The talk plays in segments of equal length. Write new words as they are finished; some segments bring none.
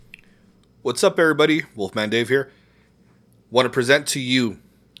What's up, everybody? Wolfman Dave here. Want to present to you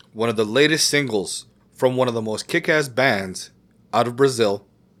one of the latest singles from one of the most kick-ass bands out of Brazil,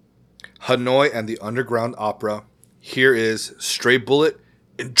 Hanoi and the Underground Opera. Here is Stray Bullet.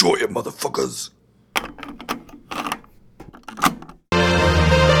 Enjoy it, motherfuckers!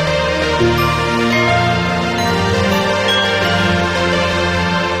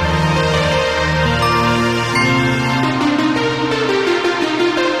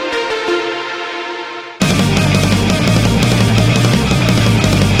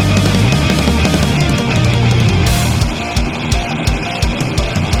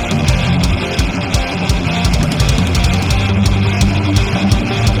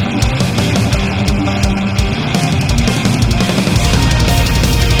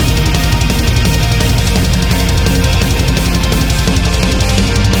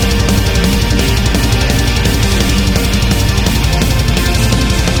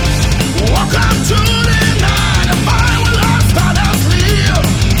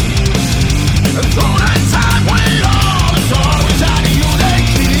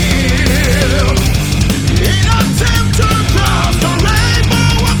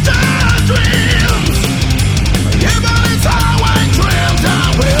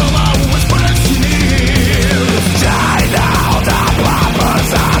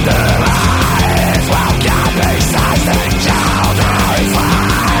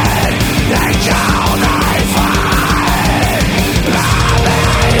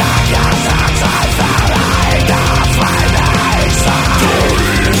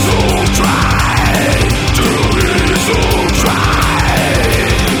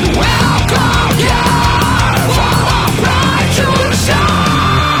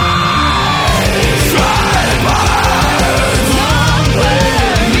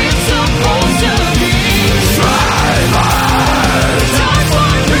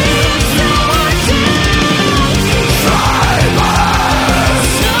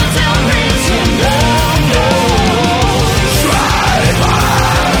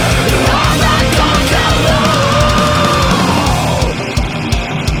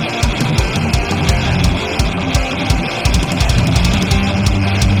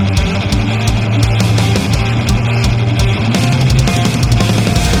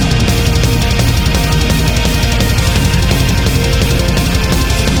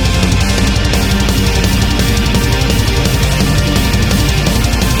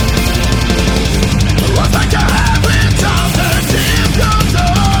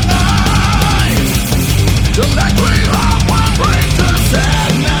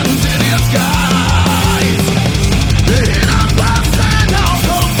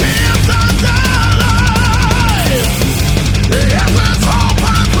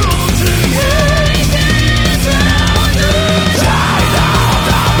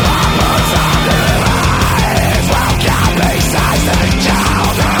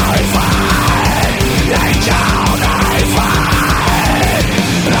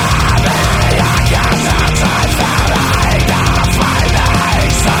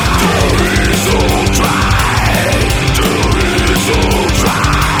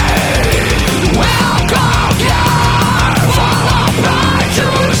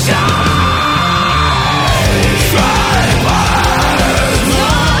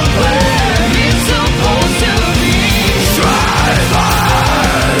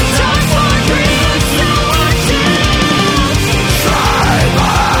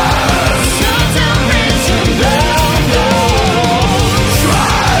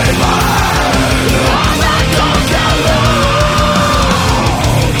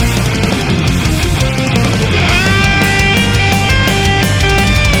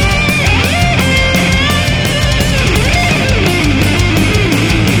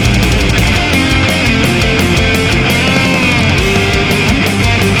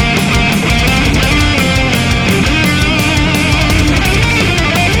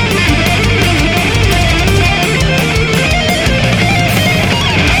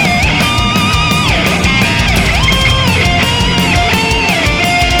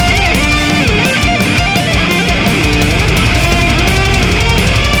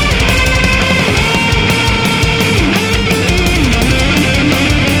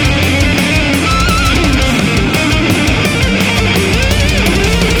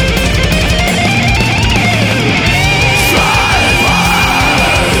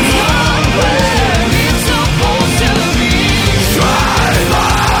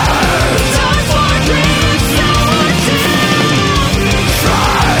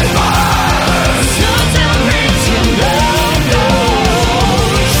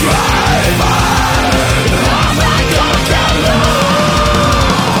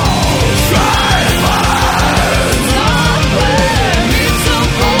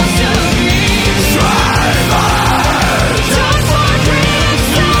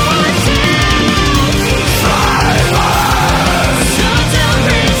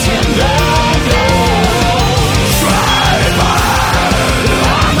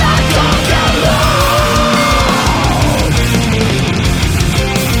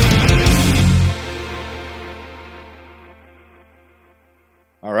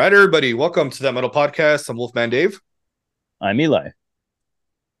 All right, everybody, welcome to that Metal Podcast. I'm Wolfman Dave, I'm Eli.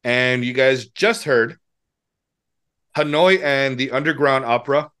 and you guys just heard Hanoi and the Underground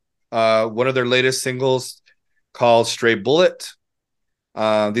Opera, one of their latest singles called "Stray Bullet."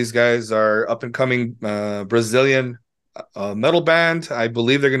 These guys are up and coming Brazilian metal band. I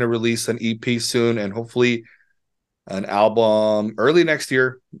believe they're going to release an EP soon, and hopefully an album early next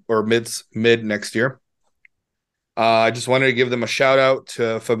year or mid next year. I just wanted to give them a shout out to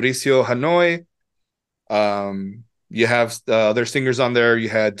Fabricio Hanoi. You have their singers on there. You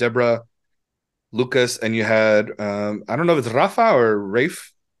had Deborah Lucas, and you had I don't know if it's Rafa or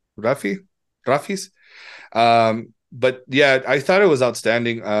Rafis. But yeah, I thought it was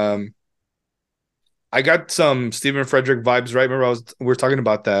outstanding. I got some Stephen Frederick vibes. Right, remember we were talking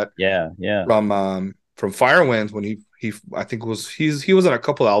about that Yeah, yeah, from Firewinds when he I think he was on a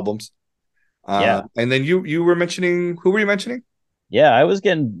couple albums. yeah, And then you were mentioning, who were you mentioning? yeah. I was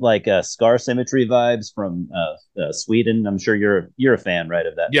getting like Scar Symmetry vibes from Sweden. I'm sure you're a fan, right,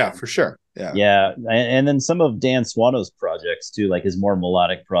 of that Yeah, band. for sure. Yeah, Yeah, and then some of Dan Swano's projects too, like his more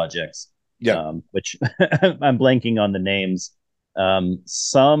melodic projects, yeah. which I'm blanking on the names.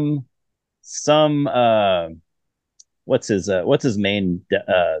 Some what's his main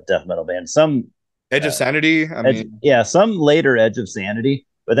death metal band? Some Edge of uh, Sanity. I mean, yeah, some later Edge of Sanity,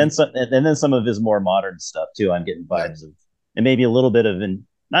 but then some, and then some of his more modern stuff too. I'm getting yeah, vibes of, and maybe a little bit of,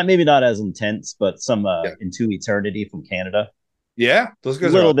 not maybe not as intense, but some yeah, Into Eternity from Canada. yeah. Those A guys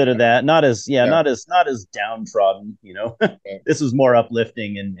are little all. bit of that, not as Yeah, not as downtrodden. This was more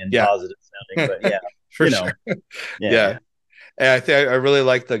uplifting and yeah, positive sounding. But yeah, for you sure. know, yeah, Yeah, and I think I really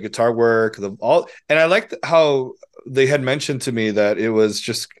like the guitar work, the all, and I liked how they had mentioned to me that it was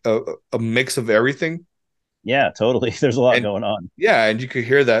just a mix of everything, yeah, totally. There's a lot and going on. yeah, and you could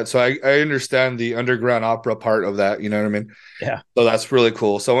hear that. So I understand the underground opera part of that. You know what I mean? Yeah, So that's really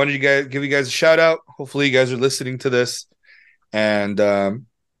cool. So I wanted to give you guys a shout out. Hopefully, you guys are listening to this. And all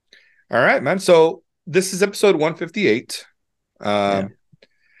right, man. So this is episode 158 yeah. um,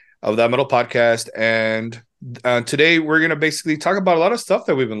 of that metal podcast, and today we're gonna basically talk about a lot of stuff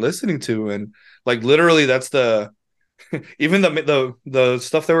that we've been listening to, and like literally, that's the even the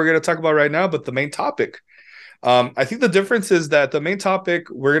stuff that we're gonna talk about right now, but the main topic. I think the difference is that the main topic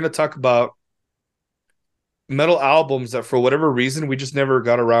we're gonna talk about metal albums that for whatever reason we just never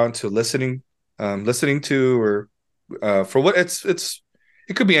got around to listening to, or for what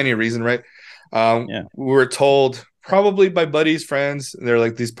it could be any reason, right? Yeah. We were told probably by buddies, friends, they're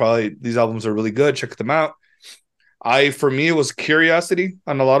like, these albums are really good, check them out. For me, it was curiosity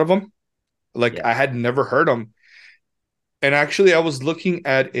on a lot of them. Like, Yeah. I had never heard them, and actually I was looking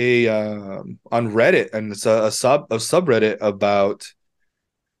at a on Reddit, and it's a subreddit about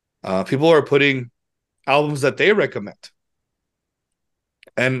people are putting albums that they recommend,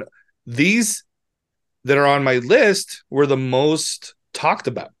 and these that are on my list were the most talked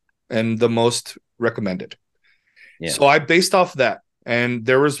about and the most recommended. Yeah. So I based off that, and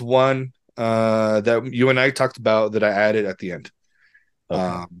there was one that you and I talked about that I added at the end. Okay.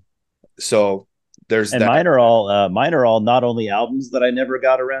 Um, so there's And that. mine are all not only albums that I never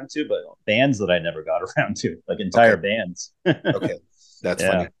got around to, but bands that I never got around to, like Okay, entire bands. okay, that's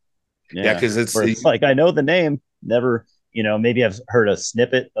Yeah, funny. Yeah, yeah. because it's Where it's like I know the name, never, maybe I've heard a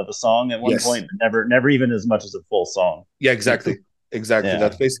snippet of a song at one yes, point, but never even as much as a full song. yeah, exactly. Yeah,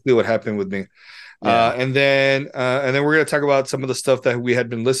 That's basically what happened with me. yeah. And then we're gonna talk about some of the stuff that we had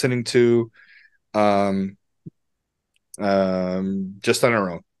been listening to, um, just on our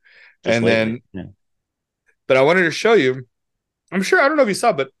own, Just and lately. then Yeah. but I wanted to show you. I'm sure I don't know if you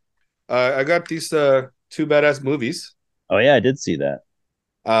saw, but I got these two badass movies. Oh yeah, I did see that.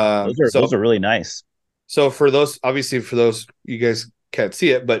 Um, so Those are really nice. so for those, obviously for those you guys can't see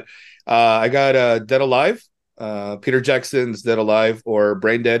it, but I got Dead Alive, Peter Jackson's Dead Alive or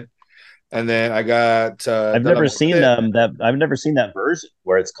Brain Dead, and then I got I've De La never seen Muerte. I've never seen that version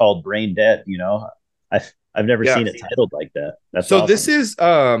where it's called Brain Dead. I've never Yeah. seen it titled like that. That's So this awesome.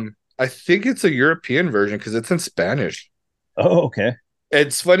 is I think it's a European version because it's in Spanish. Oh, okay.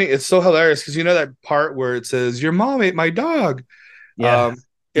 It's funny. It's so hilarious because you know that part where it says your mom ate my dog. Yeah. Um,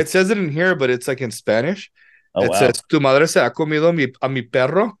 it says it in here, but it's like in Spanish. Oh It says wow. "Tu madre se ha comido a mi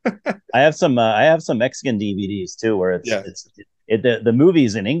perro." I have some Mexican DVDs too where Yeah, the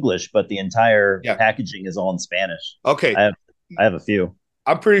movie's in English, but the entire yeah. packaging is all in Spanish. Okay, I have I have a few.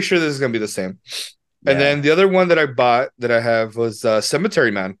 I'm pretty sure this is gonna be the same. And Yeah. then the other one that I bought that I have was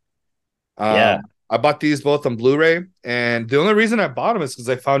Cemetery Man. Yeah. I bought these both on Blu-ray, and the only reason I bought them is because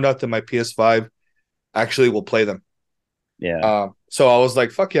I found out that my PS5 actually will play them. Yeah. So I was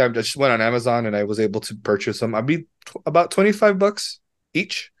like, "Fuck yeah!" I just went on Amazon and I was able to purchase them. I'd be about $25.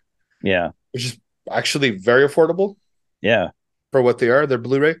 each, Yeah. which is actually very affordable Yeah. for what they are. They're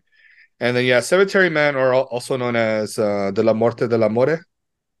Blu-ray. And then yeah, Cemetery Man, or also known as De la Morte de l'Amore.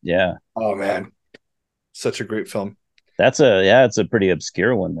 Yeah. Oh man, such a great film. It's a pretty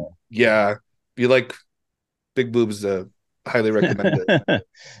obscure one Yeah, if you like big boobs, highly recommend it. though.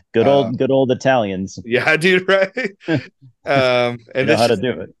 Uh, Good old Italians. yeah, dude, right? You And know it's how to just,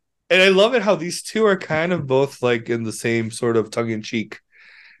 do it. and I love it how these two are kind of both like in the same sort of tongue in cheek,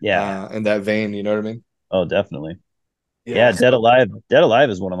 Yeah. in that vein. You know what I mean? Oh, definitely. Yeah. Yeah, So Dead Alive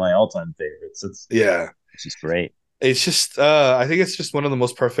is one of my all-time favorites. yeah, It's just great. it's just I think it's just one of the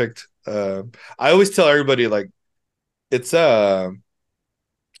most perfect. I always tell everybody like it's a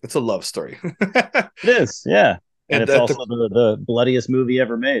it's a love story. It is, yeah. And And it's at the also the bloodiest movie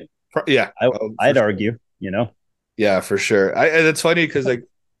ever made. yeah, I for I'd sure. argue, you know. Yeah, for sure. And it's funny because like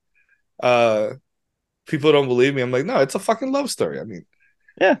uh people don't believe me. I'm like, no, it's a fucking love story. I mean,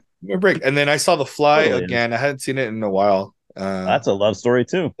 Yeah, give me a break. And then I saw The Fly totally is. again. I hadn't seen it in a while. That's a love story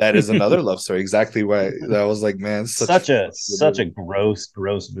too. That is another love story. Exactly why that was like, man, such a good Such a movie.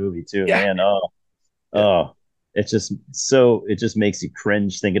 gross movie too, Yeah, man. yeah, Oh, it just makes you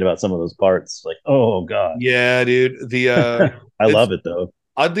cringe thinking about some of those parts. Like, oh God. yeah, dude. The I it's love it though.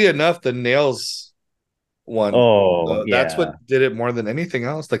 oddly enough the nails one. Oh That's what yeah. did it more than anything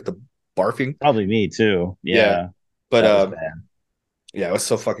else. Like the barfing. Probably me too. Yeah, Yeah. but That was bad. yeah, it was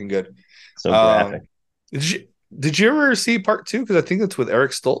so fucking good. So Um, graphic. did you did you ever see part two? Because I think it's with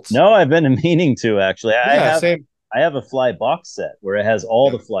Eric Stoltz. No, I've been meaning to actually. Yeah, same. I have a Fly box set where it has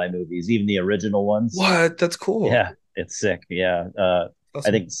all Yeah. the Fly movies, even the original ones. What? That's cool. Yeah, it's sick. Yeah. I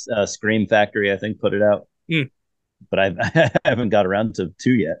Awesome. think Scream Factory, I think, put it out, Hmm. but I haven't got around to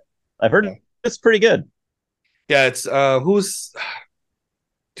two yet. I've heard Yeah. it's pretty good. Yeah, it's who's do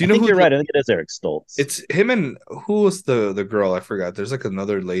I you know think who you're the right. I think it is Eric Stoltz. it's him and who was the girl? I forgot. There's like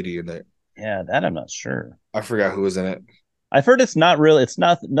another lady in there. Yeah, that I'm not sure. I forgot who was in it. I've heard it's not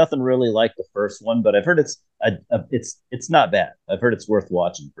nothing really like the first one, but I've heard it's not bad. I've heard it's worth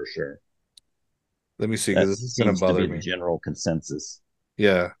watching for sure. Let me see, because That this is gonna seems to bother be the me. general consensus.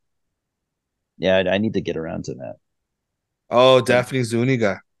 Yeah. Yeah, I need to get around to that. Oh, Yeah. Daphne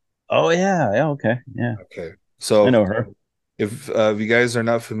Zuniga. Oh yeah, yeah, okay, yeah, Okay. I So know her. if you guys are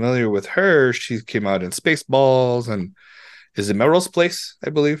not familiar with her, she came out in Spaceballs and is it Melrose Place, I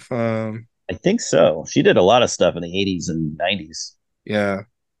believe. I think so. She did a lot of stuff in the '80s and '90s. Yeah.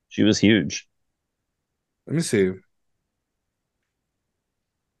 She was huge. Let me see.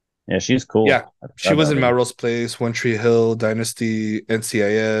 Yeah, she's Yeah. cool. I She forgot was about in her. Melrose Place, One Tree Hill, Dynasty,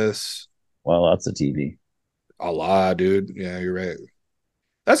 NCIS. Well, lots of TV. A lot, dude. Yeah, you're right.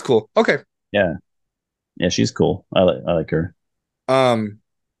 That's cool. Okay. Yeah, yeah, she's cool. I like her. Um,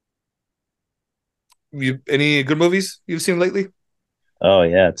 you any good movies you've seen lately? Oh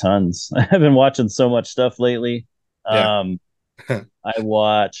yeah, tons. I've been watching so much stuff lately. Yeah. Um, I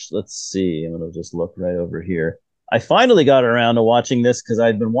watched. Let's see. I'm gonna just look right over here. I finally got around to watching this because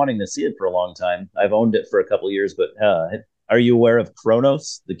I'd been wanting to see it for a long time. I've owned it for a couple of years, but are you aware of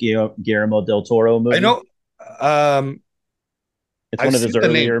Kronos, the Guillermo del Toro I movie? know. Um, It's I've one of his seen the name.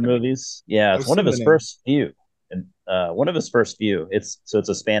 earlier movies. Yeah, I've it's one of seen the his name. first few. And one of his first few. It's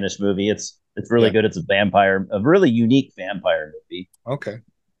a Spanish movie. It's really Yeah. good. It's a really unique vampire movie. Okay.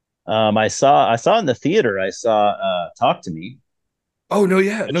 I saw in the theater. I saw Talk to Me, Oh no,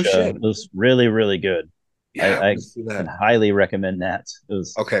 yeah, no which shit. was really good. Yeah, I I want to see can that. highly recommend that. It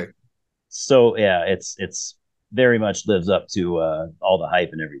was Okay. so yeah. It's very much lives up to all the hype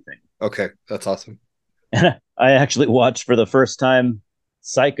and everything. Okay. That's awesome. I actually watched for the first time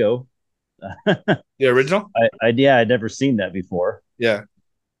Psycho. The original? Yeah, I'd never seen that before. Yeah.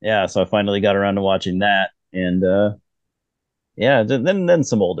 Yeah, so I finally got around to watching that, and yeah, then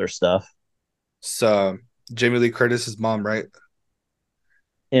some older stuff It's Jamie Lee Curtis's mom, right?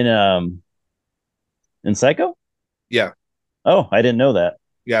 in in Psycho. Yeah. Oh, I didn't know that.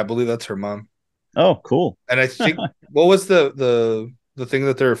 Yeah, I believe that's her mom. Oh, cool. And I think what was the thing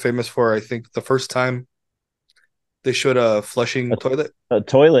that they're famous for? I think the first time they showed a flushing A, toilet. a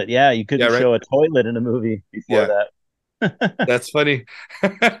toilet. Yeah, you Yeah, couldn't right? show a toilet in a movie before Yeah. that. That's funny.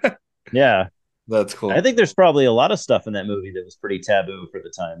 Yeah, That's I cool. think there's probably a lot of stuff in that movie that was pretty taboo for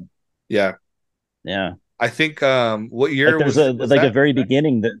the time. Yeah. Yeah, I think what like year there's was a that? very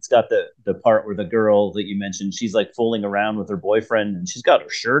beginning that's got the part where the girl that you mentioned, she's like fooling around with her boyfriend, and she's got her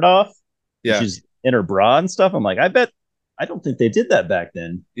shirt off, and Yeah. she's in her bra and stuff. I'm like, I don't think they did that back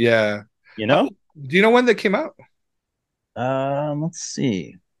then. Yeah. You How, know? do you know when they came out? Let's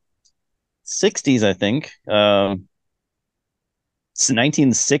see, '60s, I think.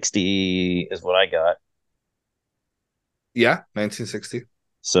 1960 is what I got. Yeah, 1960.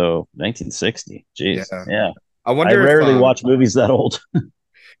 So 1960. Jeez. Yeah. Yeah. I I wonder if rarely watch movies that old.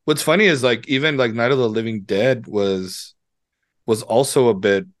 what's funny is like even like Night of the Living Dead was also a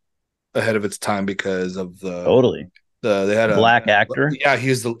bit ahead of its time because of Totally. they had a Black actor, yeah,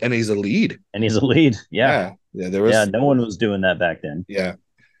 he's a lead. and he's a lead. Yeah. Yeah. Yeah, there Yeah. was No one was doing that back then. yeah.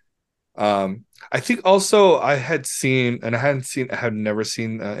 I think also I had seen and I had never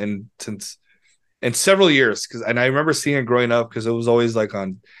seen in several years because and I remember seeing it growing up because it was always like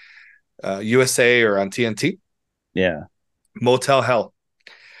on USA or on TNT. Yeah. Motel Hell.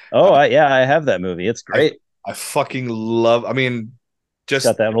 Oh, I yeah, I have that movie. It's I, great. I fucking love. I mean, It's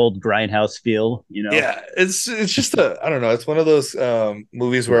got just that old grindhouse feel, yeah, it's just a I don't know. It's one of those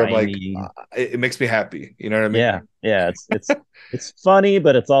movies where I'm like, grimy. it makes me happy. You know what I mean? Yeah, yeah. It's funny,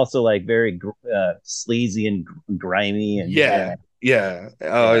 but it's also like very sleazy and grimy, and Yeah, yeah.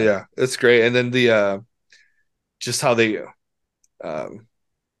 Oh yeah, yeah, it's great. And then the just how they um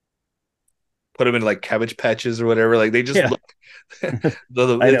put them in like cabbage patches or whatever. Like they just yeah. look.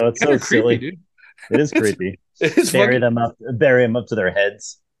 I It's know it's kind so of creepy, silly. dude. It is It's creepy. it's fucking Bury them up to their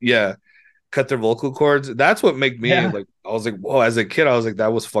heads. yeah. Cut their vocal cords. That's what made me Yeah, like. I was like, whoa. As a kid, I was like,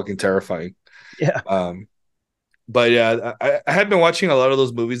 that was fucking terrifying. yeah. Um, but yeah, I had been watching a lot of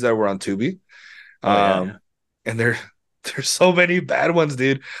those movies that were on Tubi. Oh yeah, And there's so many bad ones,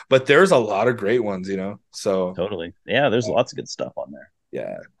 dude. But there's a lot of great ones, you know. So totally. Yeah, there's lots of good stuff on there.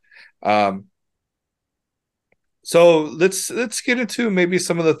 yeah. Um, so let's get into maybe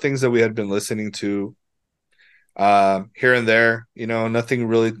some of the things that we had been listening to here and there. You know, nothing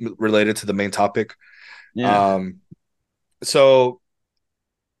really related to the main topic. Yeah, Um, so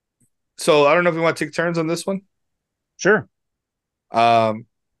so I don't know if we want to take turns on this one. sure. Um,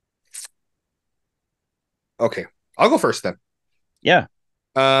 okay, I'll go first then. Yeah.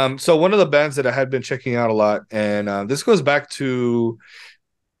 So one of the bands that I had been checking out a lot, and this goes back to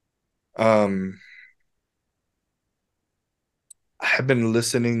um, I have been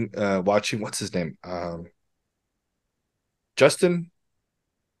listening, watching. What's his name? Justin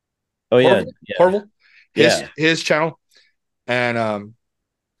Oh yeah, Horval. yeah, Horval, yeah, his channel, and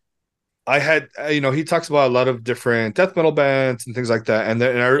I had you know he talks about a lot of different death metal bands and things like that, and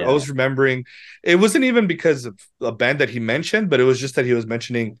then I yeah, was remembering it wasn't even because of a band that he mentioned, but it was just that he was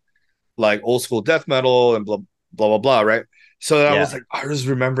mentioning like old school death metal and blah blah blah blah, right? So I was yeah. like, I was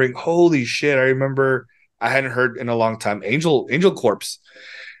remembering, holy shit, I remember I hadn't heard in a long time, Angel Corpse.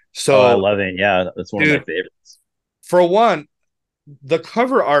 Oh, I So, love it. Yeah, that's one of my dude, favorites. for one, the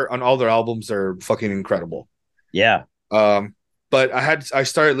cover art on all their albums are fucking incredible. Yeah, Um, but I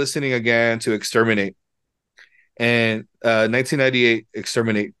started listening again to Exterminate and 1998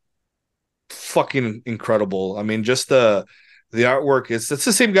 Exterminate, fucking incredible. I mean, just the artwork is it's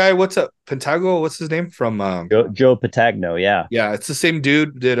the same guy. What's up, Pentago? What's his name from? Joe Patagno. Yeah, Yeah, it's the same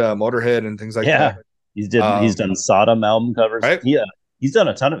dude did Motorhead and things like that. yeah. He's done Sodom album covers. Right? He's done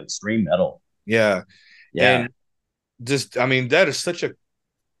a ton of extreme metal. Yeah, Yeah, and just I mean that is such a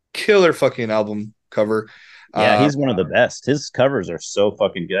killer fucking album cover. yeah. Uh, He's one of the best. His covers are so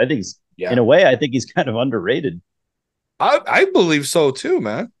fucking good. I think in yeah, a way, I think he's kind of underrated. I believe so too,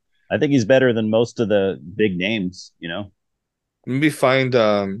 man. I think he's better than most of the big names. Let me find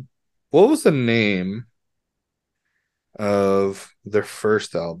what was the name of their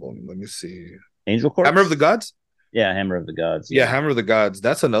first album? Let me see. Angel Hammer of the Corpse. Gods? Yeah, Hammer of the Gods. Yeah, Yeah, Hammer of the Gods.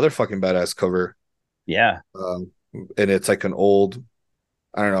 That's another fucking badass cover. yeah, Um, and it's like an old,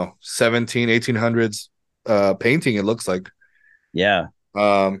 I don't know, 17, 1800s painting, it looks like. yeah,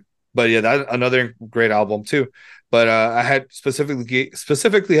 But yeah, that another great album too. But I had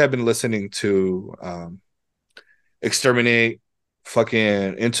specifically had been listening to Exterminate,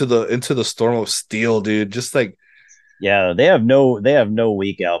 fucking into the Storm of Steel, dude. Just like yeah. They have no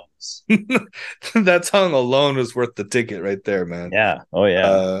weak albums. that song alone was worth the ticket right there, man. Yeah. Oh yeah.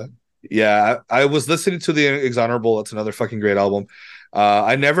 Uh, yeah, I was listening to the Exonerable. It's another fucking great album.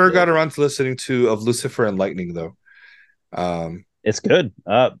 I never got Good. around to listening to of Lucifer and Lightning though. Um, It's good.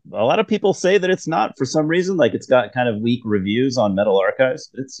 A lot of people say that it's not for some reason. Like it's got kind of weak reviews on Metal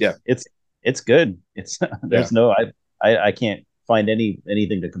Archives. yeah, It's good. It's yeah, there's no I can't find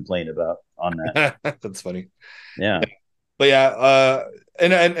anything to complain about on that. that's funny. Yeah. But yeah,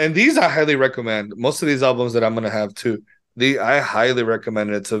 and these I highly recommend. Most of these albums that I'm gonna have too, I highly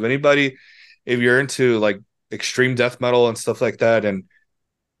recommend it. So if anybody, if you're into like extreme death metal and stuff like that, and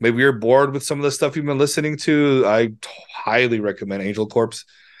maybe you're bored with some of the stuff you've been listening to, highly recommend Angel Corpse.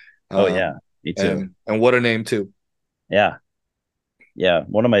 Oh yeah. Um, Me too. and what a name too. Yeah. Yeah.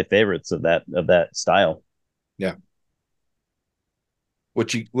 One of my favorites of that style. Yeah. What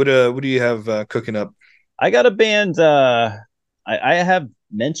do you have cooking up? I got a band. I have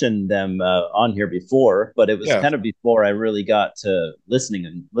mentioned them on here before, but it was Yeah. kind of before I really got to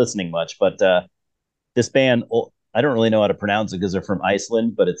listening much. But this band, I don't really know how to pronounce it because they're from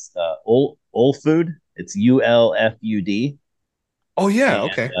Iceland, but it's Ulfud. It's Ulfud. Oh And yeah.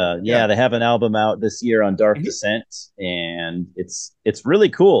 Okay. yeah, Yeah. they have an album out this year on Dark Mhm. Descent, and it's really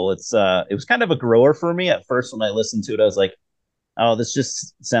cool. It was kind of a grower for me at first when I listened to it. I was like, oh, this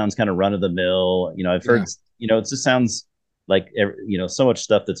just sounds kind of run of the mill. I've Yeah. heard, it just sounds like so much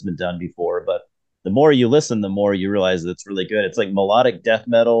stuff that's been done before. But the more you listen, the more you realize that it's really good. It's like melodic death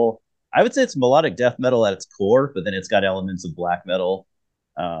metal. I would say it's melodic death metal at its core, but then it's got elements of black metal.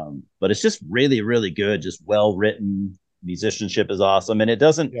 But it's just really, really good. Just well written. Musicianship is awesome, and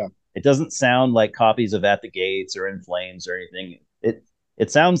Yeah. it doesn't sound like copies of At the Gates or In Flames or anything. It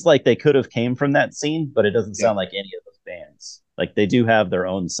sounds like they could have came from that scene, but it doesn't Yeah. sound like any of those bands. Like they do have their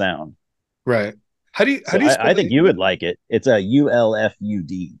own sound. Right. How So do you spell I think it? you would like it. It's a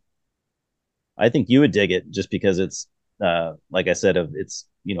ULFUD. I think you would dig it just because it's like I said, of it's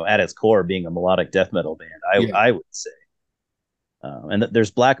at its core being a melodic death metal band. Yeah. I would say, and there's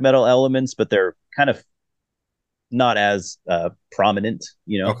black metal elements, but they're kind of not as prominent,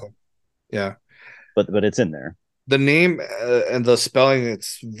 Okay. Yeah. but it's in there. The name and the spelling,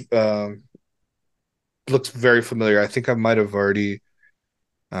 it's um, looks very familiar. I think I might have already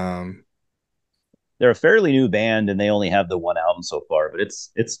um, They're a fairly new band, and they only have the one album so far, but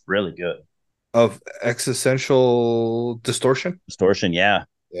it's really good. of existential distortion. Distortion, yeah,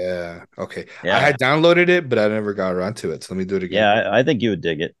 Yeah. Okay. I yeah, had downloaded it, but I never got around to it. So let me do it again. yeah. I think you would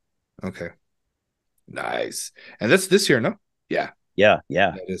dig it. Okay. Nice. And that's this year, no? Yeah. Yeah,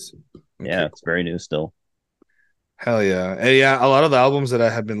 yeah, That is. yeah. Okay. It's Cool. very new still. Hell yeah. And yeah, a lot of the albums that I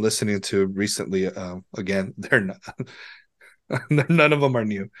have been listening to recently, again, they're not, none of them are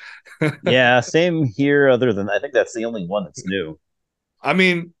new. Yeah, same here. Other than I think that's the only one that's new, I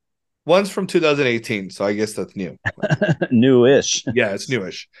mean, one's from 2018, so I guess that's new. newish. Yeah, it's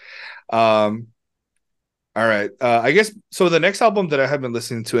newish. Um, all right. I guess so. The next album that I have been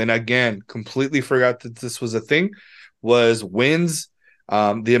listening to, and again, completely forgot that this was a thing, was Winds,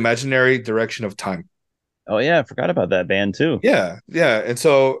 The Imaginary Direction of Time. Oh yeah, I forgot about that band too. Yeah, yeah. And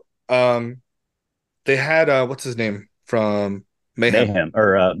so they had what's his name from Mayhem. Mayhem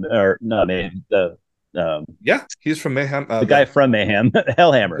or no Mayhem Yeah, he's from Mayhem. the guy from Mayhem,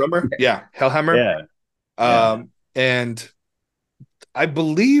 Hellhammer. Drummer. Yeah, Hellhammer. Yeah, yeah, And I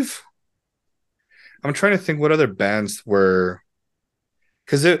believe I'm trying to think what other bands were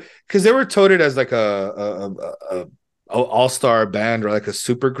because they were touted as like a all star band or like a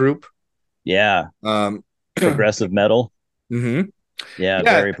super group. yeah. Um, Progressive metal. hmm Yeah,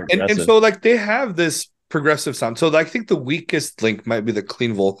 Yeah, very and progressive. so like they have this progressive sound. So I think the weakest link might be the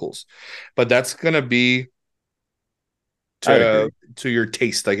clean vocals, but that's gonna be I'd to agree. your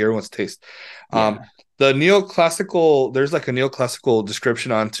taste, like everyone's taste. Um, Yeah, the neoclassical, there's like a neoclassical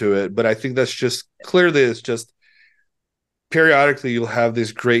description onto it, but I think that's just clearly it's just periodically you'll have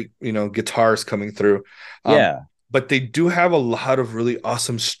these great, guitars coming through. Um, yeah, but they do have a lot of really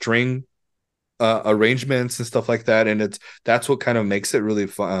awesome string arrangements and stuff like that, and that's what kind of makes it really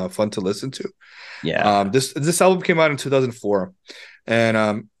fun to listen to. yeah. This album came out in 2004,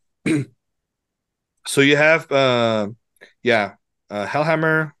 and so you have yeah,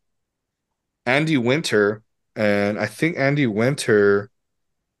 Hellhammer, Andy Winter, and I think Andy Winter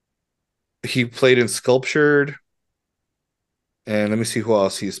he played in Sculptured, and let me see who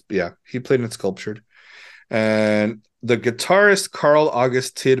else he played in Sculptured, and the guitarist Carl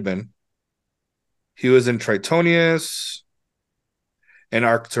August Tidman, he was in Tritonius and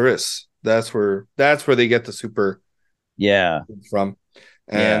Arcturus. That's where they get the super Yeah, from,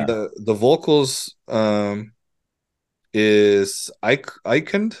 and yeah. the vocals is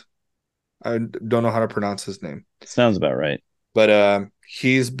Icond. I don't know how to pronounce his name, Sounds about right. but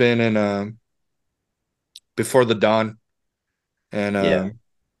he's been in Before the Dawn and Yeah,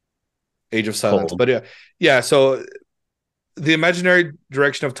 Age of Silence. cold. But yeah, yeah. So the imaginary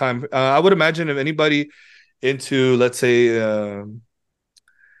direction of time. I would imagine if anybody into, let's say,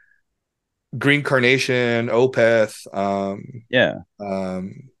 Green Carnation, Opeth, Yeah,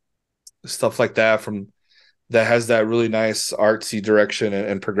 um, stuff like that from that has that really nice artsy direction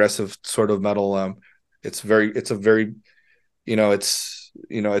and progressive sort of metal. It's a very, it's a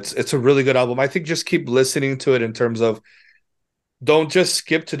really good album. I think just keep listening to it in terms of don't just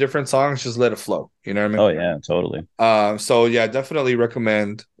skip to different songs, just let it flow. You know what I oh mean? yeah, totally. So yeah, definitely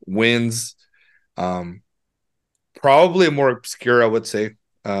recommend Wins. Um, Probably a more obscure, I would say,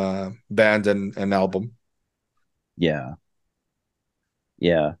 band and album. Yeah,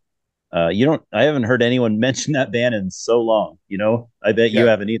 yeah. You don't. I haven't heard anyone mention that band in so long. I bet you Yeah.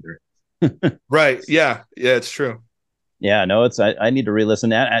 haven't either. Right. Yeah. Yeah, it's true. Yeah, no, it's I need to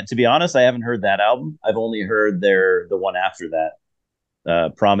re-listen. To be honest, I haven't heard that album. I've only heard the one after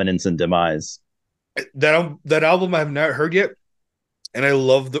that, Prominence and Demise. That album I have not heard yet, and I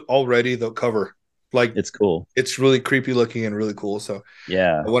love already the cover. Like It's cool. it's really creepy looking and really cool. So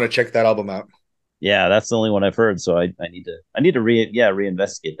Yeah, I want to check that album out. yeah, that's the only one I've heard. So I need to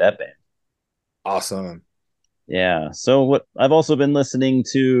reinvestigate that band. Awesome. Yeah. So what I've also been listening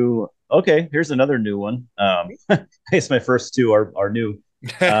to. Okay, here's another new one. I guess my first two are new.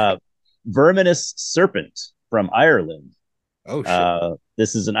 Uh, Verminous Serpent from Ireland. Oh shit.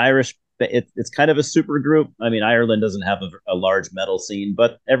 This is an Irish. It's kind of a super group. I mean, Ireland doesn't have a large metal scene,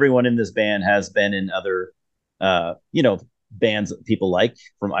 but everyone in this band has been in other, bands that people like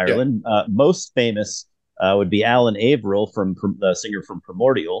from Yeah. Ireland. Most famous would be Alan Averill from the singer from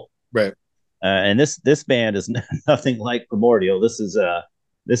Primordial, Right. and this band is nothing like Primordial. This is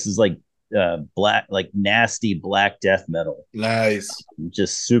like black, like nasty black death metal, Nice.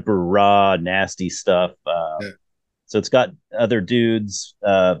 just super raw, nasty stuff. Yeah. So it's got other dudes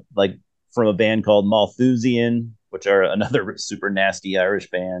like from a band called Malthusian, which are another super nasty Irish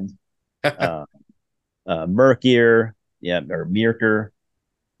band. Uh, Merkier, yeah, or Mirker.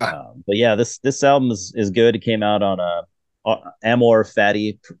 But yeah, this album is good. It came out on Amor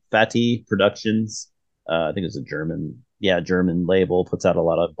Fatty Productions. I think it's a German label. Puts out a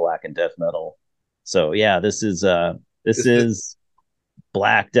lot of black and death metal. So yeah, this Is it, is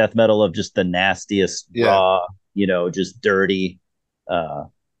black death metal of just the nastiest, yeah. raw, just dirty, uh,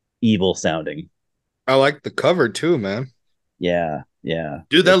 evil sounding. I like the cover too, man. Yeah, yeah.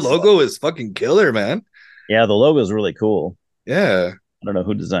 Dude, that It's logo is fucking killer, man. yeah, the logo is really cool. Yeah. I don't know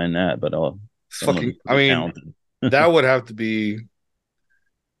who designed that, but It's someone fucking I pretty mean, talented. that would have to be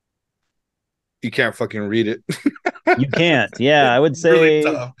you can't fucking read it. You can't. Yeah, It's I would really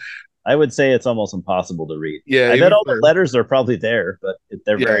say tough. I would say it's almost impossible to read. Yeah, I bet even all the for letters are probably there, but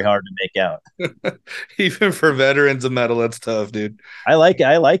they're very yeah, hard to make out. even for veterans of metal, that's tough, dude. I like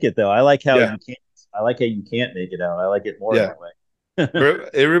it though. Yeah, I like how you can't make it out. I like it more yeah. that way.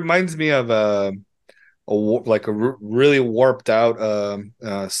 It reminds me of like really warped out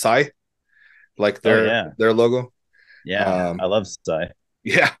Psy, like Oh their yeah. their logo. Yeah. I Um, love Psy.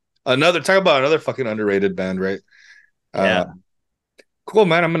 yeah, another talk about another fucking underrated band, right? Yeah. Uh, cool,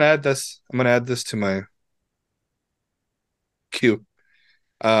 man. I'm gonna add this. I'm gonna add this to my queue.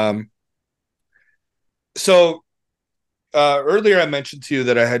 Um, so earlier I mentioned to you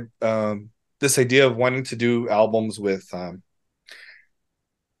that I had this idea of wanting to do albums with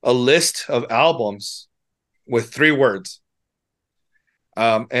a list of albums with 3 words.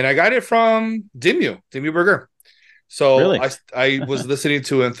 And I got it from Dimmu Burger. So Really? I was listening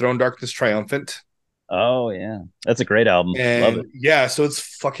to Enthroned Darkness Triumphant. Oh yeah. That's a great album. Love And it. yeah, so it's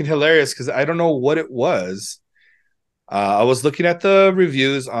fucking hilarious because I don't know what it was. I was looking at the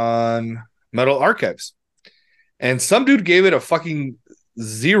reviews on Metal Archives, and some dude gave it a fucking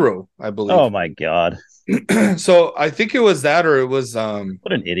 0, I Oh believe. my God. So I think it was that, or it was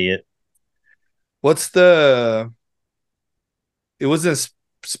What an idiot. what's the it wasn't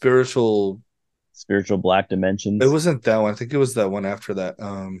spiritual. Spiritual Black It Dimensions. wasn't that one. I think it was that one after that.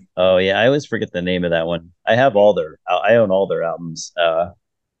 Oh yeah, I always forget the name of that one. I own all their albums.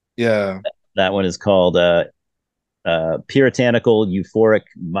 Yeah, That one is called Puritanical Euphoric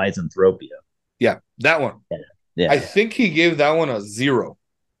Misanthropia. yeah, that one. Yeah. I Yeah. think he gave that one a 0.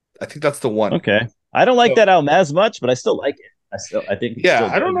 I think that's the one. Okay. I don't like So, that album as much, but I still like it. I think it's yeah, still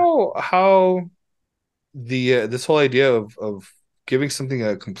I don't good. know how the this whole idea of giving something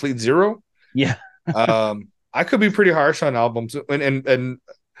a complete 0. Yeah. I could be pretty harsh on albums, and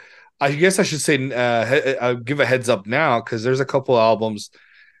I guess I should say I'll give a heads up now because there's a couple albums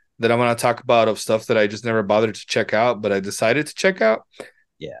that I'm going to talk about of stuff that I just never bothered to check out, but I decided to check out.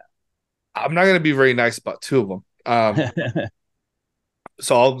 Yeah. I'm not going to be very nice about 2 of them.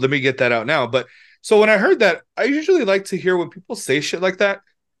 So let me get that out now. But so when I heard that, I usually like to hear when people say shit like that.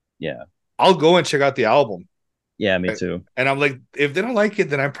 Yeah. I'll go and check out the album. Yeah, me too. And I'm like, if they don't like it,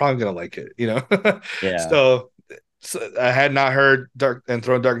 then I'm probably gonna like it, you know. Yeah. so I had not heard Dark and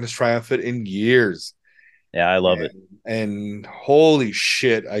Throne Darkness Triumphant in years, Yeah, I love it. and holy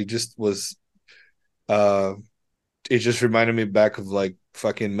shit, I just was. Uh, it just reminded me back of like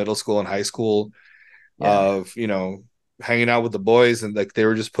fucking middle school and high school, Yeah. of hanging out with the boys, and like they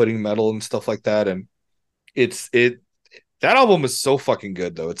were just putting metal and stuff like that, and it That album is so fucking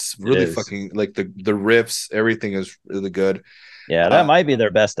good though. It's It really is. fucking like the riffs, everything is really good. Yeah, that Uh, might be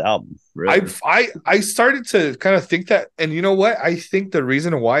their best album, I really. I started to kind of think that, and you know what? I think the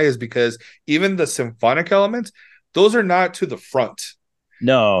reason why is because even the symphonic elements, those are not to the front.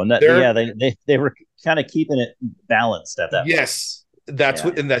 No, not, They're yeah, they were kind of keeping it balanced at that point. yes, that's Yeah,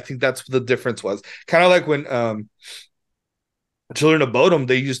 what, and I think that's what the difference was. Kind of like when Children of Bodom,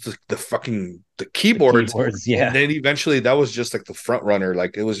 they used the fucking the the keyboards, keyboards. and Yeah, then eventually that was just like the front runner.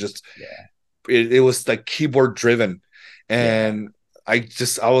 Like it was just yeah, it was like keyboard driven, yeah, and I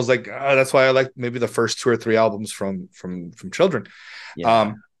was like, oh, that's why I like maybe the first two or three albums from Children. yeah,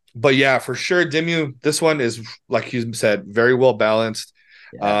 Um, but yeah, for sure, Dimmu. This one is like you said, very well balanced.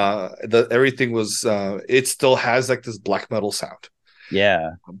 yeah, The everything was it still has like this black metal sound.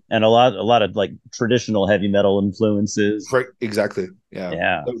 yeah, and a lot of like traditional heavy metal influences. Right, exactly. Yeah,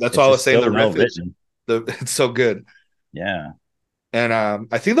 Yeah, that's why it's I was just saying so the well riff is written. it's so good, Yeah, and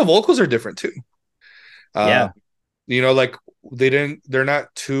I think the vocals are different too. Uh, yeah, like they're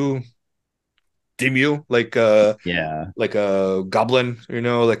not too Dimmu yeah, like a goblin,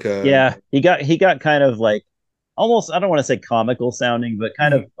 like a yeah. He got kind of like almost, I don't want to say comical sounding, but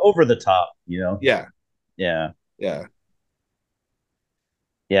kind Mhm. of over the top. You know? Yeah, Yeah, yeah.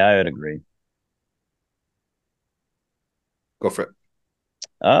 yeah. I would agree. Go for it.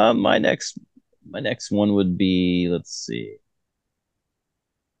 My next one would be, let's see.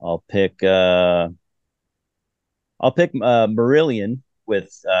 I'll pick uh I'll pick Marillion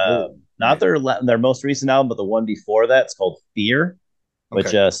with Oh, not nice. their most recent album, but the one before that. It's called Fear, which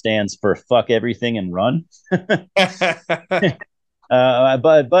Okay. stands for fuck everything and run.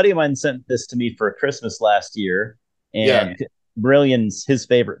 But a buddy of mine sent this to me for Christmas last year, Yeah. and Marillion's his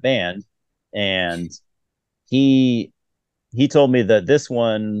favorite band, and he he told me that this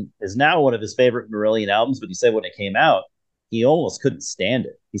one is now one of his favorite Marillion albums, but he said when it came out, he almost couldn't stand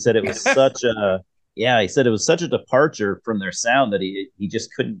it. He said it was such a yeah, he said it was such a departure from their sound that he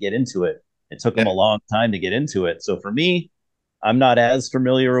just couldn't get into it. It took him a Yeah. long time to get into it. So for me, I'm not as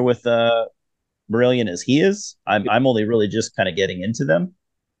familiar with Marillion as he is. I'm only really just kind of getting into them.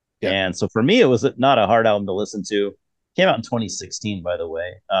 Yeah. And so for me, it was not a hard album to listen to. Came out in 2016, by the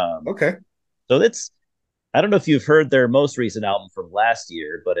way. Okay. So it's I don't know if you've heard their most recent album from last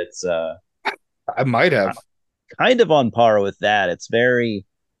year, but it's I might have. kind of on par with that. It's very,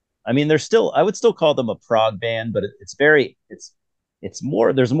 I mean, they're still, I would still call them a prog band, but it's very, it's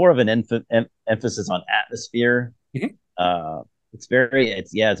more, there's more of an emphasis on atmosphere. Mhm. It's very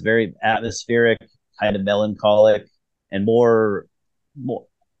atmospheric, kind of melancholic, and more,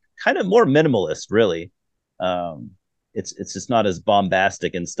 kind of more minimalist, really. Um, it's just not as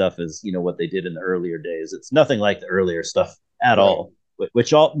bombastic and stuff as what they did in the earlier days. It's nothing like the earlier stuff at Right. all.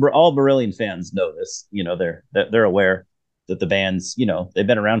 Which all Marillion fans know this. They're aware that the bands they've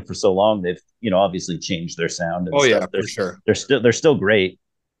been around for so long. They've obviously changed their sound and Oh stuff. yeah, for sure. They're still great.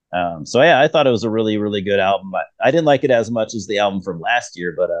 So yeah, I thought it was a really really good album. I didn't like it as much as the album from last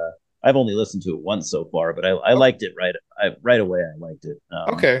year, but I've only listened to it once so far. But I Okay. liked it right away. I liked it.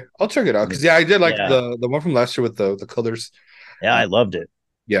 Okay. I'll check it out Yeah, because yeah, I did like yeah, the one from last year with the colors. yeah, Uh, I loved it.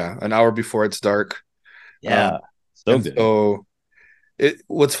 yeah, an hour before it's dark. Yeah, Um, so and good. so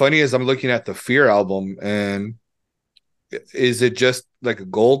what's funny is I'm looking at the Fear album, and is it just like a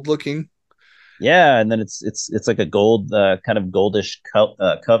gold looking? Yeah, and then it's like a gold kind of goldish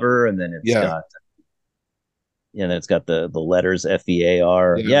cover, and then Yeah. it's got the letters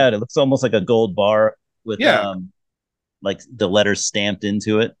FEAR. Yeah. Yeah, it looks almost like a gold bar with Yeah. like the letters stamped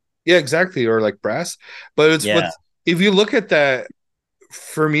into it. Yeah, exactly. Or like brass. But it's Yeah, what's if you look at that,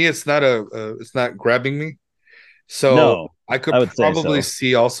 for me, it's not it's not grabbing me. So no, I could I would say probably so.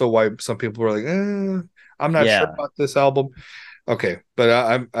 see also why some people were like, I'm not sure Yeah, about this album. Okay, but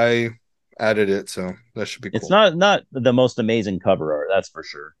I added it, so that should be it's cool. not the most amazing cover art, that's for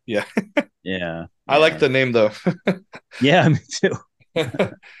sure. Yeah, Yeah, I like yeah, the name though, yeah, me too.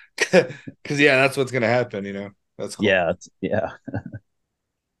 because yeah, that's what's gonna happen. That's cool. Yeah, yeah,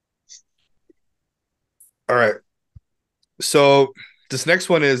 All right, so this next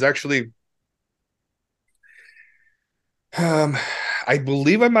one is actually, um, I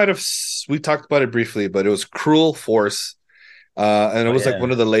believe I might have we talked about it briefly, but it was Cruel Force, and it oh was like yeah,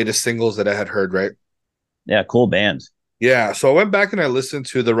 one of the latest singles that I had heard, right? yeah. Cool band. Yeah, so I went back and I listened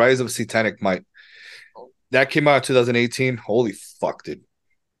to The Rise of Satanic Might. That came out in 2018. Holy fuck, dude.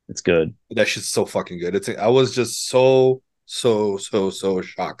 It's good. That shit's so fucking good. I was just so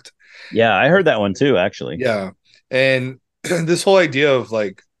shocked. Yeah, I heard that one too, actually. Yeah. And this whole idea of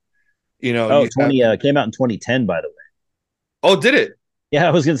like, Oh, you have 20 came out in 2010, by the way. oh, did it? Yeah,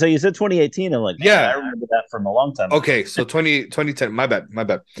 I was gonna say you said 2018. I'm like, man, I Yeah. remember that from a long time ago. Okay, so 2010. My bad. My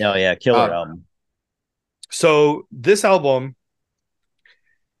bad. Oh yeah, killer Uh, album. so this album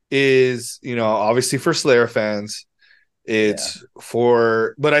is, obviously for Slayer fans. Yeah, It's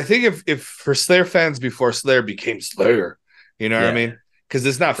for, but I think if for Slayer fans before Slayer became Slayer, you know what I yeah, mean? Because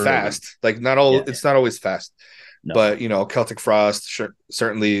it's not early. fast. Like not all, Yeah, yeah. it's not always fast. But No. Celtic Frost,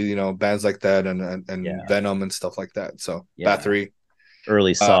 certainly, bands like that and Yeah, Venom and stuff like that. So yeah. Bathory,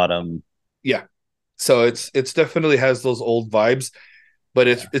 Early uh, Sodom. yeah. So it's definitely has those old vibes, but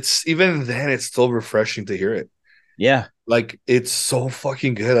it's Yeah, it's even then it's still refreshing to hear it. yeah, Like it's so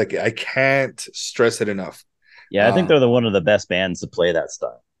fucking good. Like I can't stress it enough. yeah. I think Uh, they're the one of the best bands to play that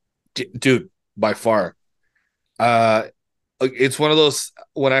style. dude, by far. Uh, like, it's one of those.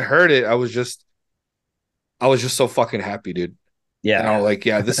 When I heard it, I was just so fucking happy, dude. And I Yeah, was like,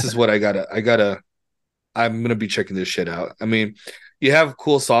 yeah, this is what I gotta. I'm gonna be checking this shit out. I mean, you have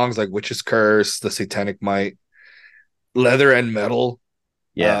cool songs like "Witch's Curse," "The Satanic Might," "Leather and Metal,"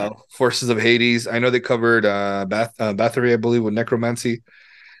 yeah, "Forces of Hades." I know they covered Bathory, I believe, with Necromancy.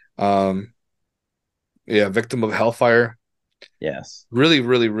 Um, yeah, "Victim of Hellfire." yes. Really,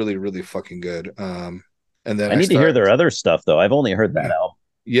 really, really, really fucking good. And then I I need to hear start. their other stuff though. I've only heard that album.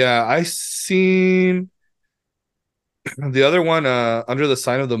 Yeah, I seen the other one, "Under the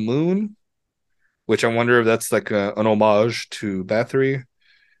Sign of the Moon," which I wonder if that's like an homage to Bathory.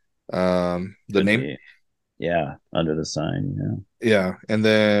 The Could name. be. Yeah, Under the Sign. Yeah, and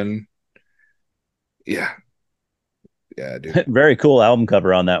then yeah, yeah, dude. Yeah, very cool album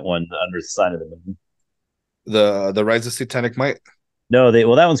cover on that one. Under the Sign of the Moon. The Rise of Satanic Might. No, they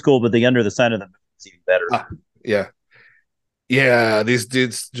well that one's cool, but the Under the Sign of the Moon is even better. Ah, yeah, yeah. These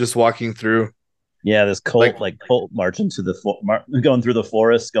dudes just walking through, Yeah, this like, cult marching to going through the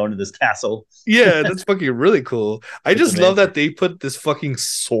forest, going to this castle. yeah, that's fucking really cool. I It's just love amazing. that they put this fucking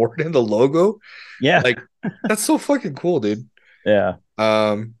sword in the logo. Yeah, Like, that's so fucking cool, dude. yeah,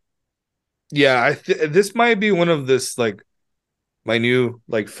 Um, yeah, this might be one of this like my new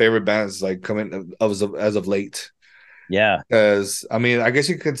like favorite bands like coming as of late. yeah, Because I mean, I guess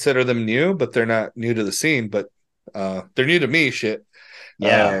you could consider them new, but they're not new to the scene. But they're new to me. Shit.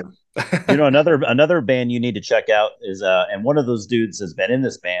 yeah. Uh, Another band you need to check out is and one of those dudes has been in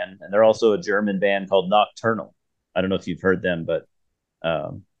this band, and they're also a German band called Nocturnal. I don't know if you've heard them, but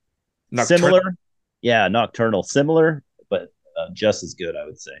um, similar. Nocturnal. Yeah, Nocturnal, similar, but just as good, I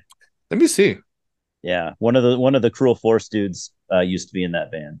would say. Let me see. Yeah, one of the Cruel Force dudes used to be in that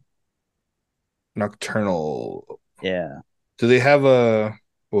band. Nocturnal. Yeah, Do they have a?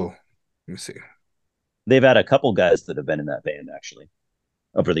 Oh, let me see. they've had a couple guys that have been in that band actually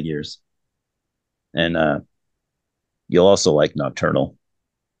over the years, and you'll also like Nocturnal.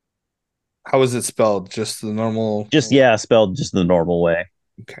 How is it spelled? Just the normal. Just yeah, spelled just the normal way,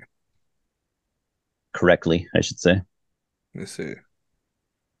 Okay. correctly, I should say. Let me see.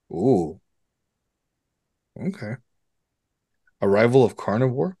 Ooh. Okay. Arrival of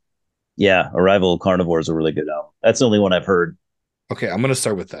Carnivore. Yeah, Arrival of Carnivore is a really good album. That's the only one I've heard. Okay, I'm gonna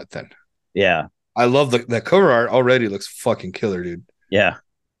start with that then. Yeah, I love the cover art already. Looks fucking killer, dude. yeah,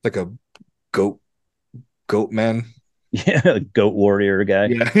 Like a goat goat man. yeah. Goat Warrior guy.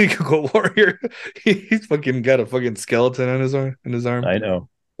 Yeah, goat warrior. He's fucking got a fucking skeleton on his arm. In his arm. I know.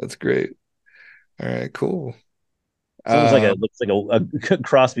 That's great. All right, cool. It's almost like Um, a looks like a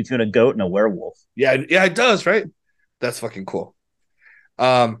cross between a goat and a werewolf. yeah, yeah, it does, right? That's fucking cool.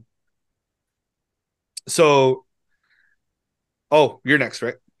 Um, so oh, you're next,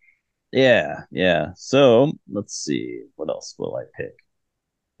 right? Yeah, yeah. So let's see. What else will I pick?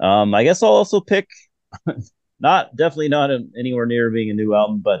 I guess I'll also pick not definitely not anywhere near being a new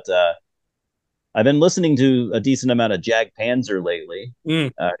album, but I've been listening to a decent amount of Jag Panzer lately.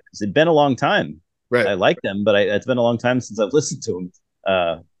 Mm, It's been a long time. right. I like them, but it's been a long time since I've listened to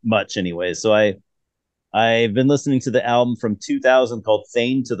them much, anyway. So I've been listening to the album from 2000 called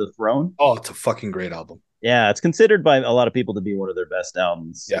 "Thane to the Throne." Oh, it's a fucking great album. Yeah, it's considered by a lot of people to be one of their best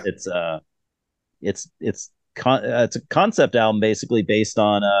albums. Yeah. It's a concept album basically based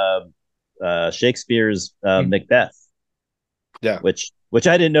on Shakespeare's Mm, Macbeth, yeah. which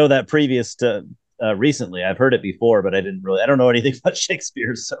I didn't know that previous to recently. I've heard it before, but I don't know anything about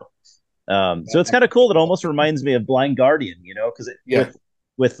Shakespeare. So it's kind of cool. It almost reminds me of Blind Guardian, because Yeah.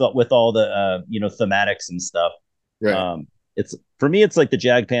 with all the thematics and stuff. Right. It's for me, it's like the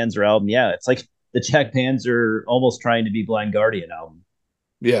Jag Panzer album. Yeah, it's like the Jag Panzer almost trying to be Blind Guardian album,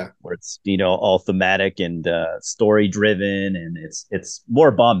 Yeah. where it's all thematic and story driven, and it's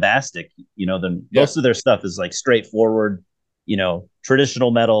more bombastic, than Yeah. most of their stuff is like straightforward,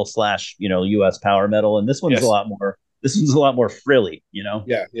 traditional metal slash U.S. power metal, and this one's a Yes. lot more this one's a lot more frilly, you know.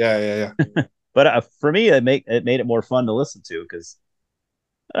 Yeah, yeah, yeah, yeah. But for me, it made it more fun to listen to because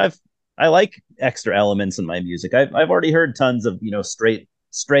I've I like extra elements in my music. I've already heard tons of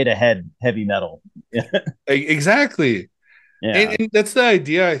straight ahead heavy metal. Exactly. Yeah, And that's the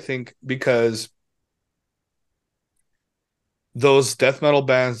idea, I think, because those death metal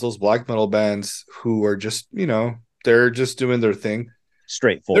bands, those black metal bands who are just, they're just doing their thing. They're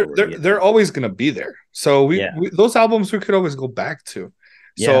straightforward. they're Yeah, they're always gonna be there. So yeah, we those albums we could always go back to.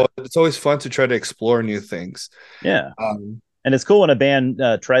 So yeah, it's always fun to try to explore new things. yeah. Um, And it's cool when a band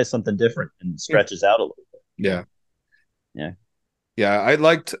tries something different and stretches out a little bit. yeah, Yeah, yeah. I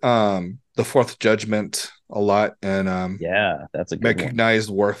liked the Fourth Judgment a lot, and yeah, that's a good one. Mechanized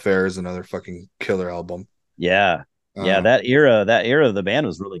Warfare is another fucking killer album. Yeah, yeah. Um, That era of the band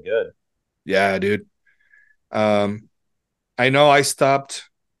was really good. yeah, dude. Um, I know I stopped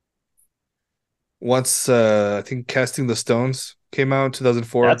once. I think Casting the Stones came out in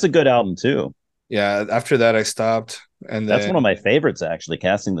 2004. That's a good album too. Yeah, after that I stopped, and That's one of then my favorites, actually.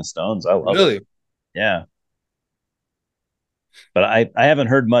 Casting the Stones. I love it. really Yeah, but I haven't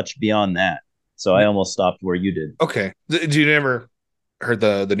heard much beyond that, so I almost stopped where you did. okay. Did you never heard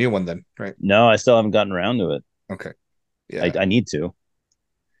the new one then? Right. No, I still haven't gotten around to it. Okay. Yeah. I need to.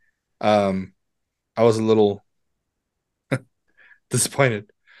 Um, I was a little disappointed.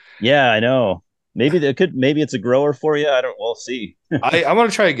 Yeah, I know. Maybe they could. Maybe it's a grower for you. I don't. We'll see. I want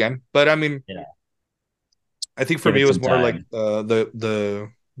to try again, but I mean, Yeah, I think for give me it it was some more like time.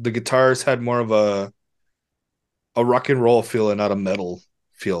 the guitars had more of a rock and roll feel and not a metal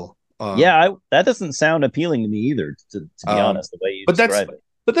feel. Yeah, that doesn't sound appealing to me either. To be Um, honest, the way you but that's describe it.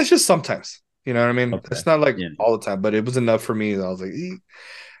 but that's just sometimes. You know what I mean? Okay. It's not like Yeah. all the time, but it was enough for me. That I was like,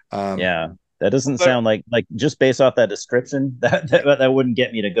 um, Yeah. That doesn't but sound like just based off that description, that wouldn't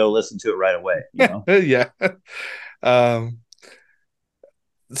get me to go listen to it right away, you know? yeah. Um,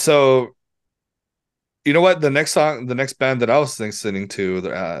 so you know what? The next band that I was listening to,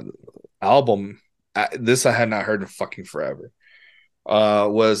 the album, this I had not heard in fucking forever.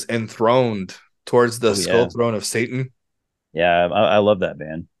 Was Enthroned towards the Oh Skull yeah. Throne of Satan, Yeah, I love that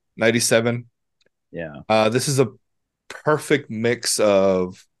band. 97. Yeah. This is a perfect mix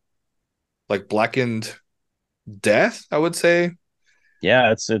of like Blackened Death, I would say.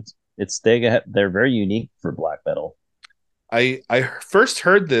 Yeah, they're very unique for black metal. I first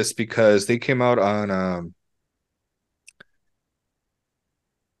heard this because they came out on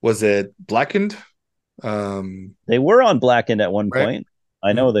was it Blackened? They were on Blackened at one Right? point.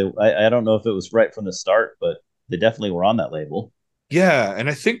 I know I don't know if it was right from the start, but they definitely were on that label. Yeah, and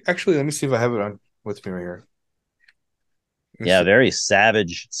I think actually, let me see if I have it on with me right here. Let me Yeah, see. very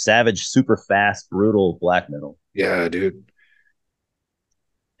savage, super fast, brutal black metal. Yeah, dude.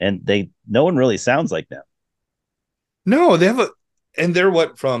 And no one really sounds like them. No, they have and they're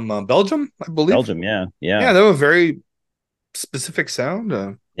what from Belgium, I believe. Belgium, yeah, Yeah, yeah, they have a very specific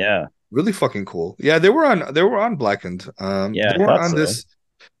sound. yeah, Really fucking cool. Yeah, they were on Blackened. yeah. They I weren't thought on so. this.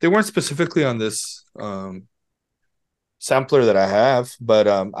 They weren't specifically on this sampler that I have, but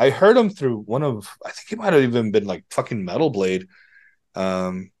I heard them through one of. I think it might have even been like fucking Metal Blade.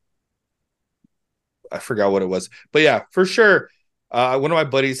 Um, I forgot what it was, but yeah, for sure. One of my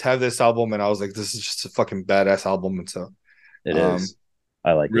buddies had this album, and I was like, "This is just a fucking badass album." And so, It um, is.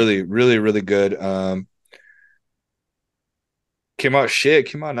 I like it. really, really, really good. Came out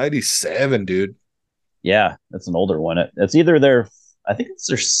 97, dude. Yeah, that's an older one. It's either their, I think it's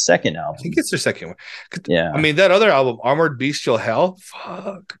their second I think album. it's their second one. I Yeah, mean, that other album, Armored Bestial Hell,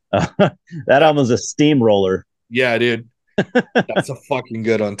 fuck. that That, album's a steamroller. yeah, dude. That's a fucking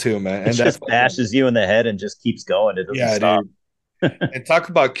good one too, man. It And that just fucking, bashes you in the head and just keeps going. It doesn't yeah, stop. dude. And talk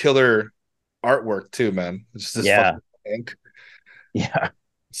about killer artwork too, man. It's just Yeah, fucking ink. yeah,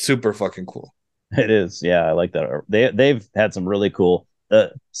 Super fucking cool. it is. Yeah, I like that. They've had some really cool.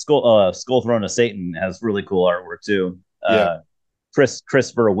 The Skull Throne of Satan has really cool artwork too. Yeah.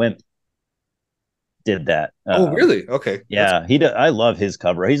 Christopher Wimp did that. Oh, really? Okay. That's Yeah, I love his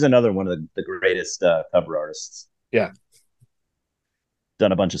cover. He's another one of the greatest cover artists. yeah.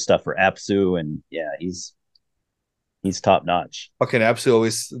 Done a bunch of stuff for Apsu, and yeah, he's top notch. Fucking absolutely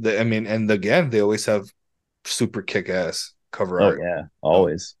always I mean, and again, they always have super kick ass cover Oh art. yeah, So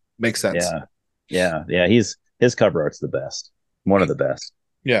always. makes sense. Yeah, yeah. His cover art's the best. One of the best.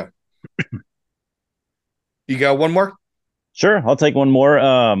 Yeah. You got one more? Sure, I'll take one more.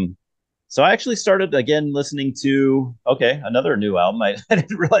 So I actually started again listening to another new album. I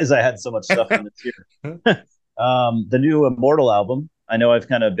didn't realize I had so much stuff on this year. The new Immortal album. I know I've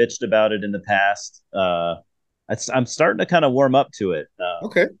kind of bitched about it in the past. I'm starting to kind of warm up to it.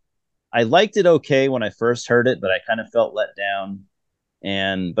 Okay. I liked it okay when I first heard it, but I kind of felt let down.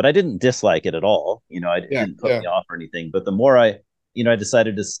 But I didn't dislike it at all. It Yeah, didn't put yeah. me off or anything. But the more I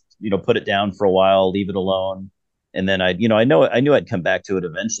decided to put it down for a while, leave it alone, and then I knew I'd come back to it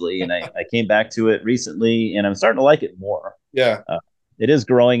eventually, and I came back to it recently, and I'm starting to like it more. Yeah. Uh, it is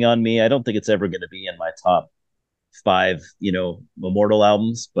growing on me. I don't think it's ever going to be in my top five, Immortal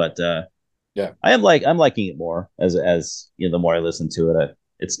albums, but Yeah. I'm liking it more as the more I listen to it.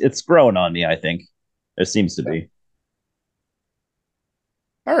 It's growing on me. I think there seems to Yeah. be.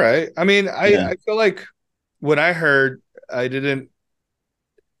 All right. I mean, Yeah. I feel like when I heard, I didn't.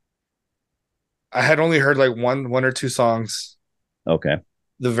 I had only heard like one or two songs Okay.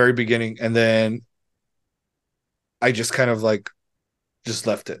 the very beginning, and then I just kind of like just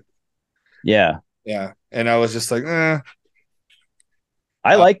left it. Yeah. Yeah, and I was just like, I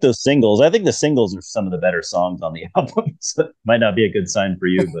uh, like those singles. I think the singles are some of the better songs on the album. So it might not be a good sign for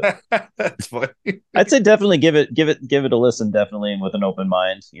you, but that's funny. I'd say definitely give it a listen, definitely, and with an open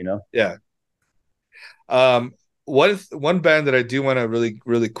mind. Yeah. Um, one band that I do want to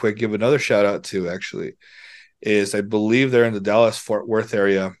really quick give another shout out to actually is I believe they're in the Dallas Fort Worth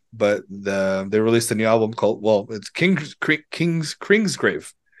area, but they released a new album called it's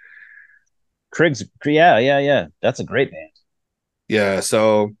Kingsgrave. Krig's, yeah. That's a great band. Yeah,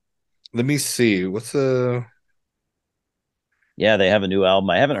 so let me see what's the Yeah, they have a new album.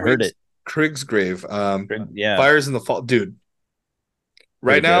 I haven't heard Krig's it. Krigsgrave. Yeah, Fires in the Fall, dude.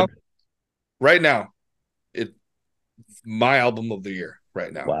 Right pretty now, good. right now, it my album of the year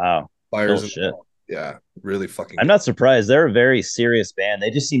right now. Wow. Fires Oh in the shit. Fall. Yeah, really fucking I'm good. not surprised. They're a very serious band.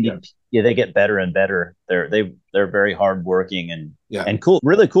 They just seem Yeah, to, yeah, they get better and better. They're very hardworking yeah. and cool,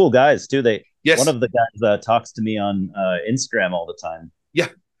 really cool guys too. One Yes, of the guys talks to me on Instagram all the time. yeah,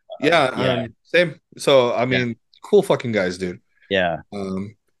 yeah. Yeah, Same. So I yeah, mean, cool fucking guys, dude. yeah,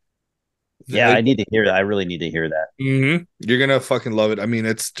 Um, yeah. I need to hear that. I really need to hear that. you're gonna fucking love it. I mean,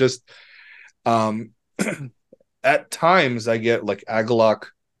 it's just um, at times I get like Agalok,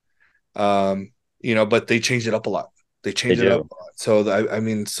 but they change it up a lot. They They change it up do. a lot. So I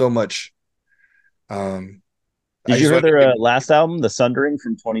mean, so much. Um, I Did you just hear want to their give. last album, The Sundering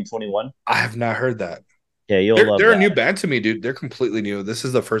from 2021? I have not heard that. Yeah, you'll They're love they're a that. new band to me, dude. They're completely new. This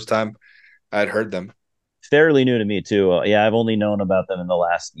is the first time I'd heard them. Fairly new to me too. Yeah, I've only known about them in the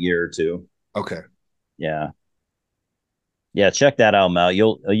last year or two. Okay. Yeah, yeah. Check that album out.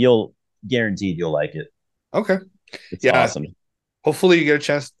 You'll guaranteed you'll like it. Okay. It's Yeah. awesome. Hopefully you get a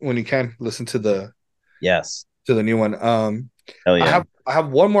chance when you can listen to Yes. the new one. Hell I yeah. have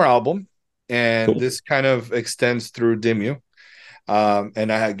one more album, and Cool. this kind of extends through Dimmu.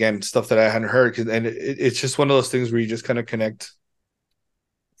 And I again stuff that I hadn't heard, and it's just one of those things where you just kind of connect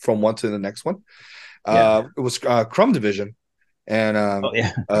from one to the next one. Yeah. It was Crumb Division, and Oh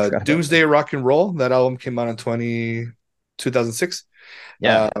yeah. I forgot about that. Doomsday Rock and Roll. That album came out in 2006.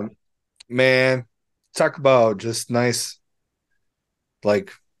 Yeah. Um, man, talk about just nice,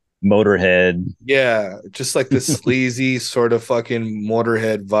 like, Motorhead. yeah, just like this sleazy sort of fucking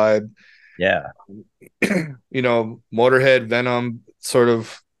Motorhead vibe. Yeah. Motorhead, Venom, sort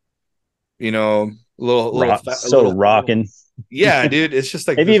of, Rock. a So little, rocking. yeah, dude. It's just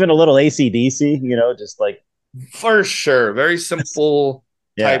like Maybe this even a little ACDC. Just like for sure, very simple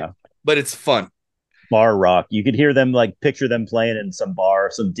type, yeah, but it's fun. bar rock. You could hear them like picture them playing in some bar,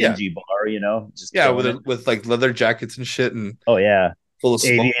 some Yeah, dingy bar. Just yeah, killing it. with like leather jackets and shit, and Oh yeah. full of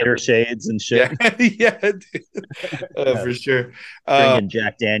smoke. Aviator shades and shit. Yeah, yeah, dude. Yeah. For sure. Drinking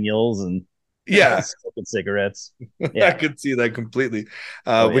Jack Daniels and Yeah, smoking cigarettes. I Yeah. could see that completely,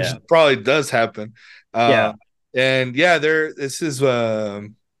 Oh which yeah. probably does happen. Yeah. And yeah, this is Nat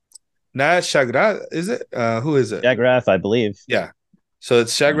Shagrat, is it? Who is it? Jack Raff, I believe. Yeah. So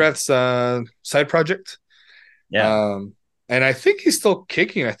it's Shagrat's side project. Yeah. Um, and I think he's still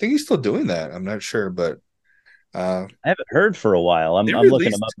kicking. I think he's still doing that. I'm not sure, but uh, I haven't heard for a while. they I'm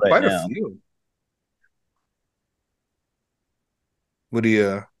looking them released up right quite a now. few. What do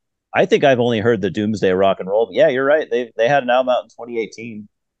you? I think I've only heard the Doomsday Rock and Roll. Yeah, you're right. They had an album out in 2018,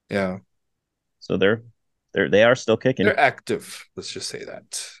 Yeah, so they are still kicking. they're active. Let's just say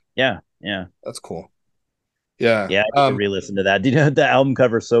that. Yeah, yeah, That's cool. Yeah. yeah. I need to re-listen to that. Dude, the album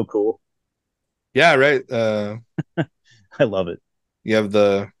cover's so cool. Yeah. Right. I love it. You have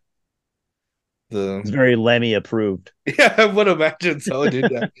the It's very Lemmy approved. yeah. I would imagine so,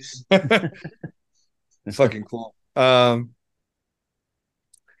 dude. Yeah. Fucking cool.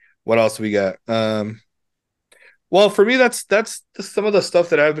 What else we got? Well, for me, that's some of the stuff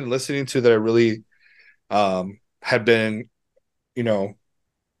that I've been listening to that I really had been, you know,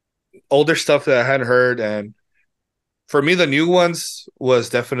 older stuff that I hadn't heard, and For me, the new ones was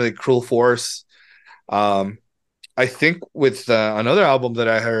definitely Cruel Force. Um, I think with another album that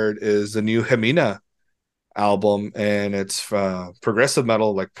I heard is the new Hemina album, and it's progressive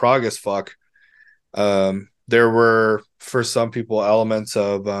metal, like prog as fuck. There were for some people elements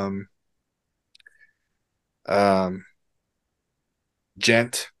of um,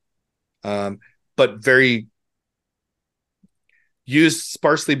 gent, um, but very used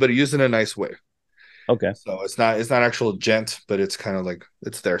sparsely, but used in a nice way. Okay. So it's not actual gent, but it's kind of like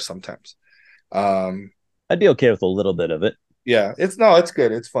it's there sometimes. Um, I'd be okay with a little bit of it. yeah, it's no, it's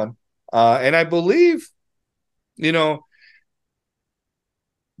good, it's fun, and I believe you know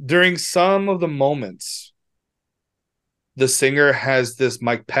during some of the moments, the singer has this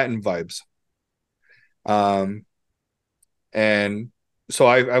Mike Patton vibes. Um, and so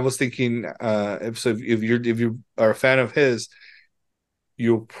I was thinking, if you are a fan of his,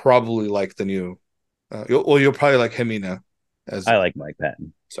 you'll probably like the new. You'll probably like Hemina as I like Mike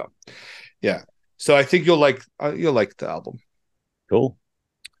Patton. so. Yeah, so I think you'll like the album. Cool.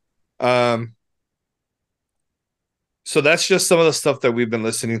 Um, so that's just some of the stuff that we've been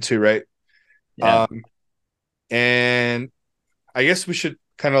listening to, right? Yeah. Um, and I guess we should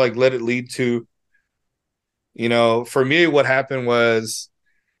kind of like let it lead to, for me, what happened was,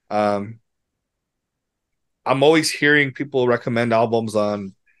 um, I'm always hearing people recommend albums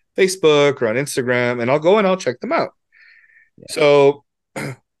on Facebook or on Instagram, and I'll go and I'll check them out. Yeah. So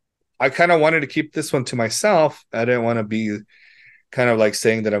I kind of wanted to keep this one to myself. I didn't want to be kind of like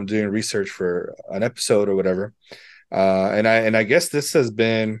saying that I'm doing research for an episode or whatever. And I guess this has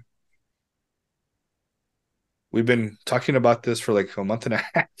been we've been talking about this for like a month and a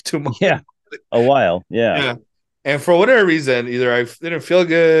half, 2 months. Yeah. A while. Yeah. Yeah. And for whatever reason, either I didn't feel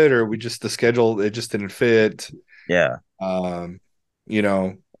good or we just the schedule it just didn't fit. Yeah. Um, you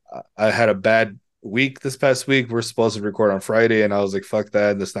know, I had a bad week this past week. We're supposed to record on Friday, and I was like, "Fuck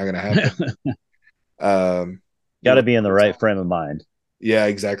that! That's not gonna happen." Um, Got it to was, be in the right frame of mind. yeah,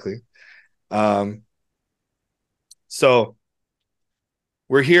 exactly. Um, so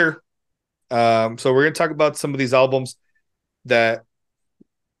we're here. So we're gonna talk about some of these albums that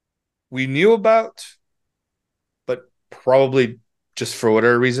we knew about, but probably just for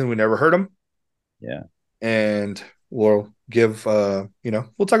whatever reason we never heard them, Yeah. and we'll give we'll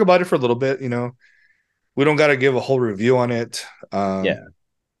talk about it for a little bit. We don't got to give a whole review on it. Yeah.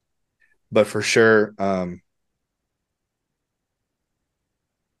 But for sure,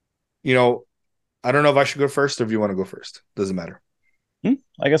 you know, I don't know if I should go first or if you want to go first. Doesn't matter.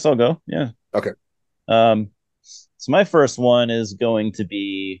 I guess I'll go. Yeah. Okay. Um, so my first one is going to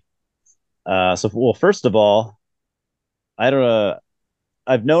be well, first of all, I don't know.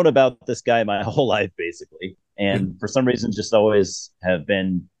 I've known about this guy my whole life basically, and for some reason just always have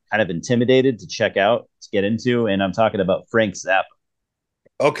been kind of intimidated to check out, to get into, and I'm talking about Frank Zappa.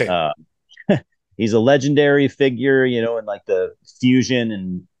 Okay. Uh, he's a legendary figure, in like the fusion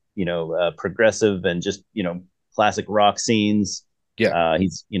and progressive and just classic rock scenes. Yeah.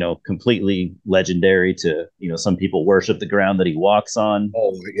 He's completely legendary to some people worship the ground that he walks on.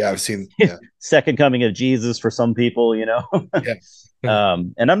 Oh, yeah. I've seen. Yeah. Second coming of Jesus for some people, Yeah.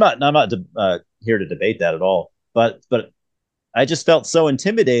 And I'm not here to debate that at all, but I just felt so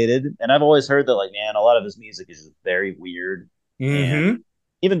intimidated, and I've always heard that, like, man, a lot of his music is just very weird, and Mm-hmm.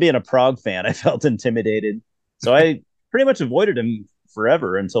 even being a prog fan, I felt intimidated. So I pretty much avoided him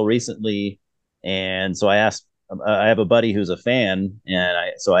forever until recently. And so I have a buddy who's a fan, and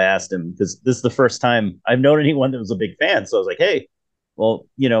I asked him, because this is the first time I've known anyone that was a big fan. So I was like, hey, well,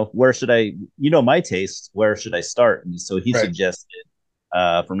 where should I, my tastes, where should I start? And so he Right. suggested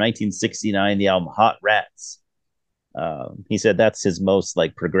from 1969, the album Hot Rats. He said that's his most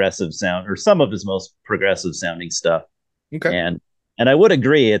like progressive sound, or some of his most progressive sounding stuff. Okay. And I would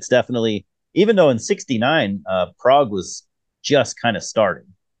agree, it's definitely, even though in '69 prog was just kind of starting,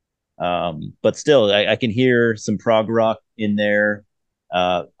 but still I can hear some prog rock in there.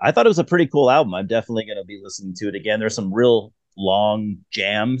 I thought it was a pretty cool album. I'm definitely going to be listening to it again. There's some real long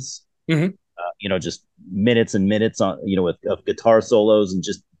jams, Mm-hmm. just minutes and minutes on, with of guitar solos and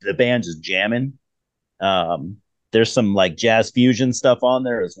just the band just jamming. Um, there's some like jazz fusion stuff on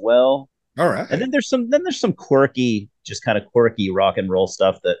there as well. All And right. then there's some quirky, just kind of quirky rock and roll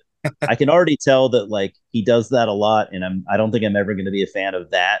stuff that I can already tell that like he does that a lot, and I don't think I'm ever going to be a fan of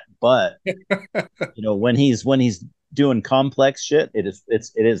that. But when he's doing complex shit, it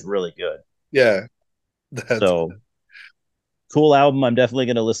is really good. Yeah. That's So cool album. I'm definitely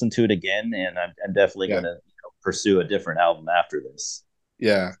going to listen to it again, and I'm definitely yeah. going to pursue a different album after this.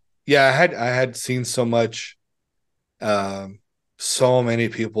 Yeah. Yeah. I had seen so much. Um, so many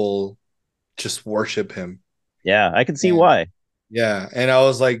people just worship him. Yeah, I can see And why. yeah, and I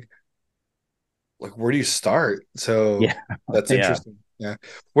was like, where do you start? So Yeah, that's yeah, interesting. Yeah.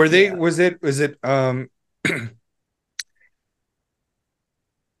 Were they, yeah. was it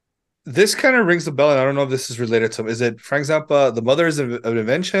this kind of rings a bell, and I don't know if this is related to, is it Frank Zappa, The Mothers of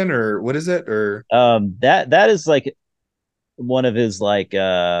Invention, or what is it? Or That is like one of his like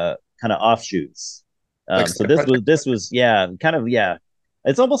kind of offshoots. like So side project? this was yeah, kind of yeah.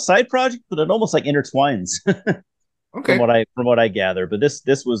 It's almost side project, but it almost like intertwines Okay. from what I gather. But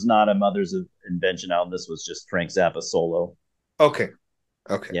this was not a Mothers of Invention album. This was just Frank Zappa solo. Okay.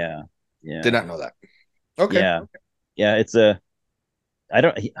 Okay. Yeah, Did yeah, not know that. Okay. yeah, yeah. It's a I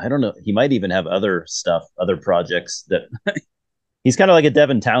don't know. He might even have other stuff, other projects that he's kind of like a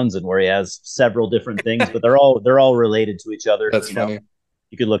Devin Townsend where he has several different things, but they're all related to each other. That's You know, funny.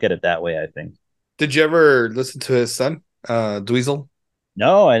 you could look at it that way. I think. Did you ever listen to his son, Dweezil?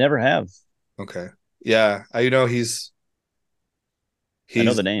 No, I never have. Okay. Yeah, I know I know he's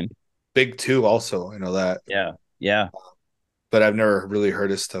the name. big too also. I know that. Yeah, yeah, But I've never really heard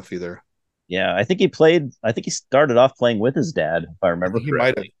his stuff either. yeah. I think he played. I think he started off playing with his dad, if I I remember think he might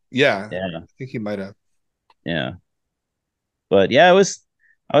have. correctly. Yeah, Yeah, I think he might have. yeah. But yeah, it was.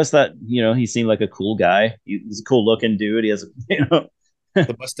 I always thought, you know, he seemed like a cool guy. He's a cool looking dude. He has, you know, The has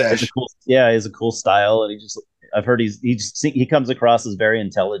a mustache. cool, yeah, he has a cool style, and he just. I've heard he comes across as very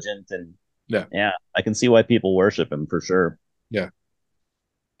intelligent, and Yeah. yeah, I can see why people worship him for sure. Yeah.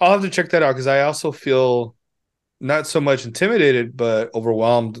 I'll have to check that out because I also feel not so much intimidated, but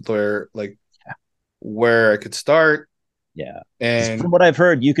overwhelmed where I could start. Yeah, because And from what I've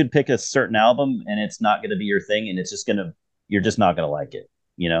heard, you could pick a certain album, and it's not going to be your thing, and it's just gonna you're just not gonna like it,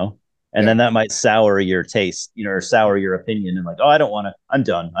 you know. And yeah, then that might sour your taste, you know, or sour your opinion, and like, oh, I don't want to. I'm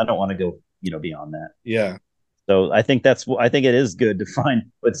done. I don't want to go, you know, beyond that. yeah, So I think it is good to find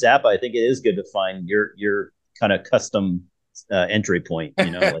with Zappa. I think it is good to find your kind of custom entry point,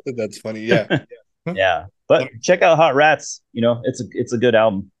 you know, that's funny. Yeah. like yeah. But check out Hot Rats. You know, it's a good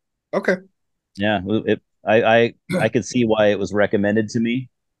album. Okay. Yeah, I could see why it was recommended to me.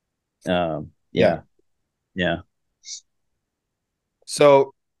 Yeah. Yeah, yeah,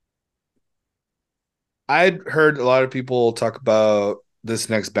 So I'd heard a lot of people talk about this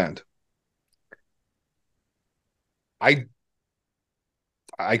next band. I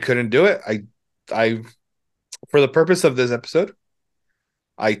I couldn't do it. I for the purpose of this episode,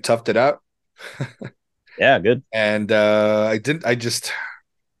 I toughed it out. yeah. Good. And I didn't I just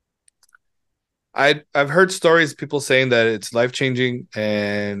I've heard stories people saying that it's life changing,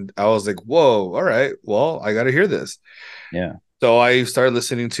 and I was like, whoa, all right, well, I got to hear this. Yeah. So I started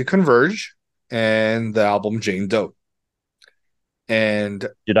listening to Converge and the album Jane Doe, and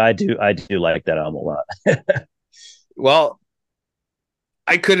Did I do like that album a lot. well,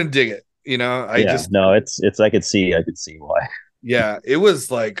 I couldn't dig it. I Yeah. just No, it's I could see why. yeah, it was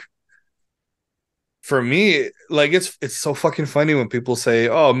like for me, like it's so fucking funny when people say,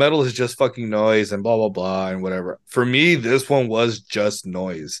 "Oh, metal is just fucking noise and blah blah blah and whatever." For me, this one was just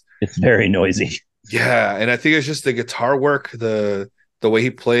noise. It's very noisy. Yeah, and I think it's just the guitar work, the way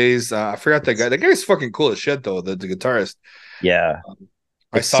he plays. I forgot that guy. That guy's fucking cool as shit, though. The guitarist. Yeah.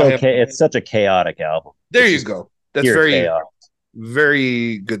 I saw him. It's such a chaotic album. There It's you just go. That's pure very chaos.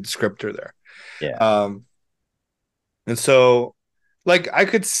 very good scripter there. Yeah. And so, like, I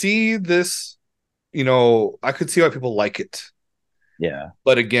could see this. I could see why people like it. Yeah.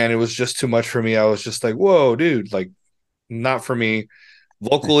 But again, it was just too much for me. I was just like, whoa, dude, like, not for me.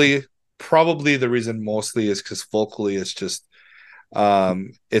 Vocally, probably the reason mostly is because vocally it's just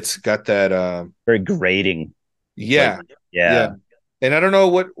it's got that Very grating. Like yeah, yeah. yeah. And I don't know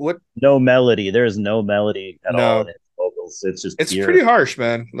what No melody. There's no melody at all in no, his vocals. It's just it's pretty pure. harsh,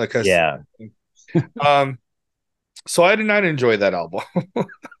 man. Like I Yeah. um so I did not enjoy that album.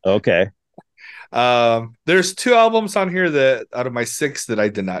 Okay. There's two albums on here that out of my six that I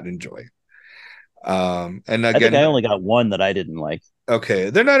did not enjoy. And I think again, I only got one that I didn't like. okay,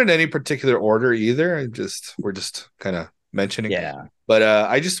 they're not in any particular order either. We're just kind of mentioning. Yeah. But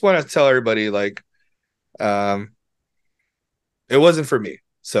I just want to tell everybody like um it wasn't for me.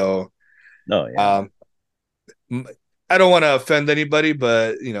 So No, yeah. um I don't want to offend anybody,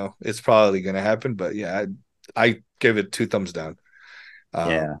 but it's probably gonna happen. But yeah, I give it two thumbs down. Um,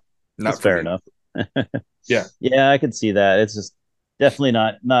 Yeah. That's not for fair me. enough. Yeah, Yeah, I can see that. It's just definitely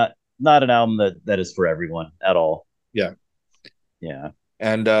not an album that is for everyone at all. yeah, Yeah.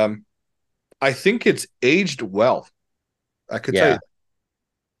 and I think it's aged well. I could tell you. Yeah.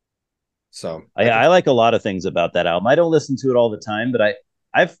 So I could. I like a lot of things about that album. I don't listen to it all the time, but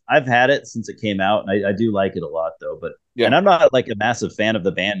I've had it since it came out, and I do like it a lot though. But Yeah. And I'm not like a massive fan of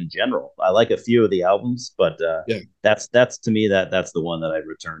the band in general. I like a few of the albums, but Yeah. that's to me that's the one that I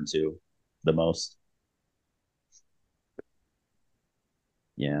return to the most.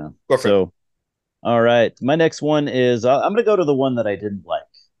 Yeah. Go for it. So, all right, my next one is I'm gonna go to the one that I didn't like,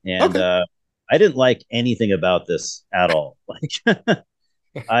 and Okay. I didn't like anything about this at all. Like,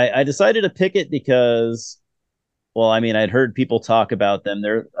 I decided to pick it because, well, I mean, I'd heard people talk about them.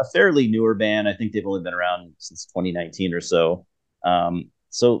 They're a fairly newer band. I think they've only been around since 2019 or so.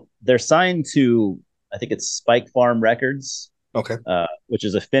 So they're signed to, I think it's Spike Farm Records, Okay. which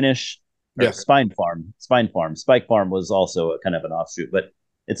is a Finnish, or Yeah. Spine Farm. Spine Farm. Spike Farm was also a kind of an offshoot, but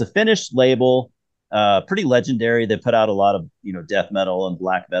it's a Finnish label, pretty legendary. They put out a lot of death metal and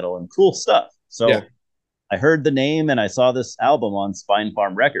black metal and cool stuff. Yeah. So I heard the name and I saw this album on Spine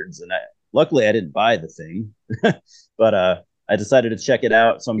Farm Records, and luckily I didn't buy the thing, but I decided to check it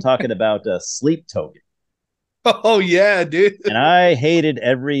out. So I'm talking about Sleep Token, Oh yeah, dude. and I hated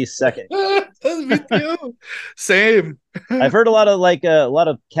every second of Me it. too. Same. I've heard a lot of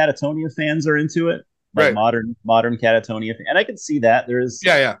Catatonia fans are into it, like Right. modern Catatonia, and I can see that there is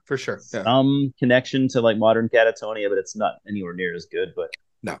Yeah, yeah, for sure. Yeah. some connection to like modern Catatonia, but it's not anywhere near as good. But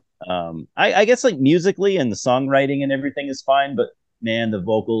No. I guess like musically and the songwriting and everything is fine, but man, the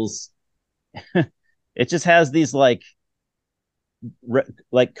vocals, it just has these like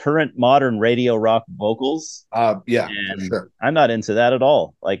current modern radio rock vocals, Yeah, for and sure. I'm not into that at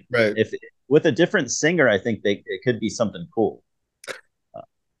all. Like, Right. if with a different singer, I think it could be something cool.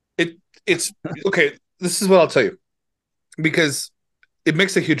 It it's okay. This is what I'll tell you because it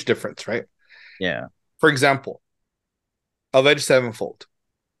makes a huge difference, right? Yeah, For example, Avenged Sevenfold.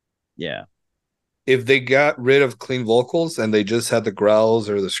 yeah, If they got rid of clean vocals and they just had the growls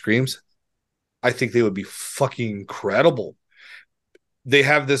or the screams, I think they would be fucking incredible. They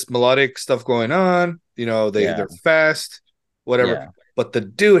have this melodic stuff going on, yeah, they're fast, whatever. yeah, But the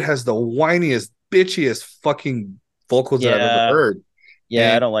dude has the whiniest, bitchiest fucking vocals that I've ever yeah, heard. yeah. I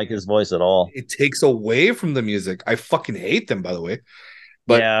And don't like his voice at all. it takes away from the music. I fucking hate them, by the way.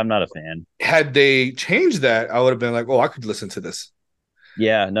 But Yeah, I'm not a fan. had they changed that, I would have been like, oh, I could listen to this.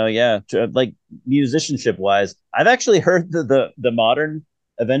 Yeah, no, yeah. Like musicianship wise, I've actually heard the modern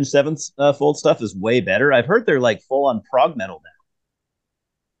Avenged Sevenfold stuff is way better. I've heard they're like full on prog metal now.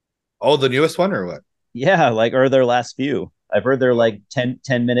 Oh, the newest one or what? Yeah, like, or their last few. I've heard they're Oh, like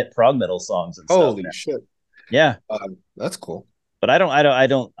 10-minute prog metal songs and stuff holy now. shit. Yeah, That's cool. but I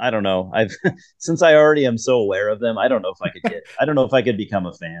don't know. I've since I already am so aware of them, I don't know if I could become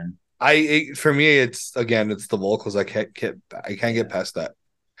a fan. For me, it's the vocals. I can't get Yeah, past that.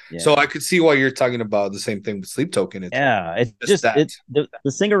 So yeah. I could see why you're talking about the same thing with Sleep Token. It's Yeah, it just that.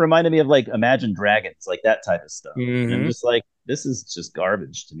 the singer reminded me of like Imagine Dragons, like that type of stuff. And I'm Hmm. just like, this is just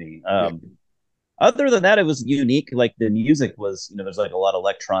garbage to me. Yeah. Other than that, it was unique. Like the music was, there's like a lot of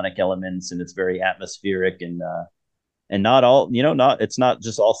electronic elements and it's very atmospheric, and not all, not it's not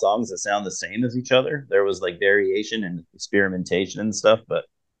just all songs that sound the same as each other. There was like variation and experimentation and stuff, but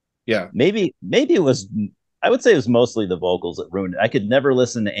Yeah. maybe it was, I would say it was mostly the vocals that ruined it. I could never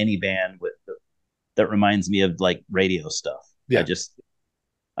listen to any band that reminds me of like radio stuff. I Yeah. just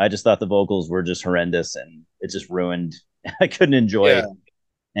I just thought the vocals were just horrendous and it just ruined. I couldn't Yeah. enjoy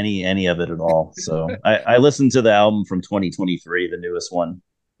any of it at all. So I listened to the album from 2023, the newest one,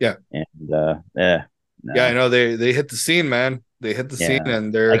 Yeah. and Yeah. I no, know they hit the scene, man. They hit the scene, yeah. and I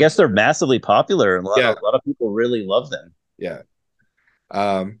they're guess they're massively popular and yeah, a lot of people really love them. yeah.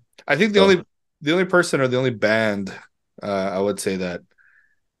 I think the So only the only person or the only band I would say that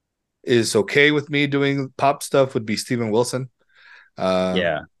is okay with me doing pop stuff would be Steven Wilson. Um,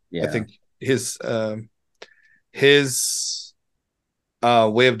 yeah, I yeah, think his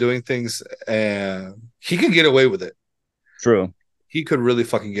way of doing things, he can get away with it. true. He could really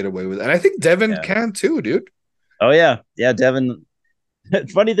fucking get away with it, and I think Devin Yeah. can too, dude. Oh yeah, yeah. Devin.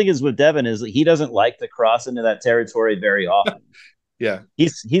 Funny thing is with Devin is that he doesn't like to cross into that territory very often. Yeah,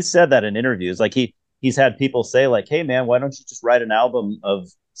 He's said that in interviews. Like he's had people say like, "Hey man, why don't you just write an album of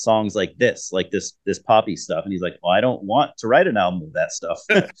songs like this poppy stuff?" And he's like, "Well, I don't want to write an album of that stuff."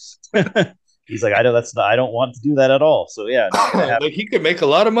 He's like, I don't want to do that at all. So yeah, not gonna happen. like he could make a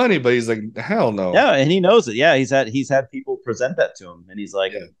lot of money, but he's like, hell no. Yeah, and he knows it. Yeah, he's had people present that to him, and he's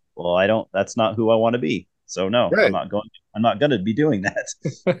like, Yeah, "Well, I don't. That's not who I want to be. So no, right. I'm not going to be doing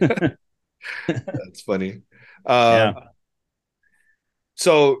that." That's funny. Yeah, Um,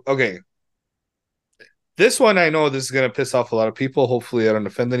 so okay, this one I know this is gonna piss off a lot of people. Hopefully, I don't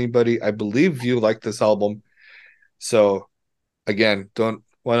offend anybody. I believe you like this album, so again, don't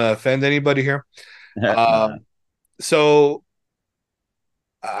want to offend anybody here. nah. So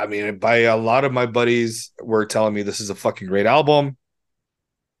I mean, by a lot of my buddies were telling me this is a fucking great album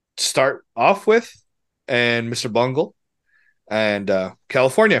to start off with, and Mr. Bungle and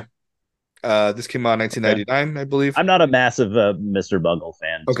California. This came out in Okay. 1999, I believe. I'm not a massive Mr. Bungle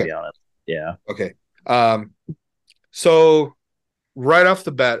fan, to Okay, be honest. Yeah. okay. Um, so right off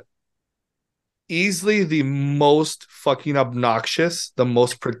the bat, easily the most fucking obnoxious, the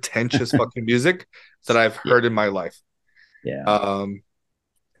most pretentious fucking music that I've Yeah. heard in my life. Yeah. Um,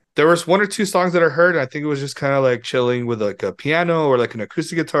 there was one or two songs that I heard, and I think it was just kind of like chilling with like a piano or like an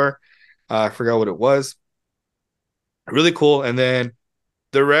acoustic guitar. I forgot what it was. Really cool. And then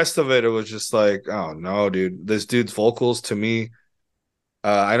the rest of it, it was just like, oh no, dude, this dude's vocals to me.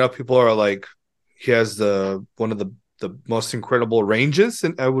 I know people are like, he has the one of the most incredible ranges,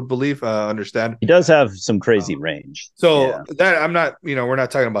 and I would believe, understand. He does have some crazy Um, range. so Yeah. that I'm not, we're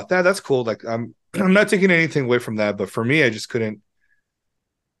not talking about that. That's cool. Like I'm not taking anything away from that, but for me, I just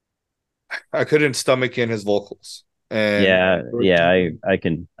I couldn't stomach in his vocals, and Yeah. Yeah. I you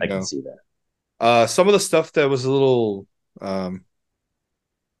can know, see that. some of the stuff that was a little um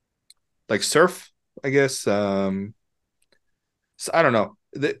like surf, I guess. So I don't know.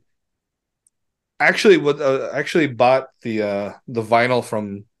 Actually, what actually bought the vinyl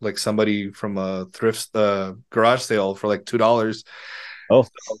from like somebody from a thrift garage sale for like $2. Oh,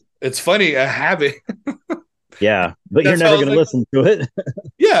 It's funny, I have it. yeah. But you're That's how I never was going to like, listen to it.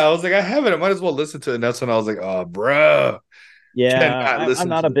 yeah, I was like, I have it. I might as well listen to it. And that's when I was like, oh, bro, Yeah. cannot I'm listen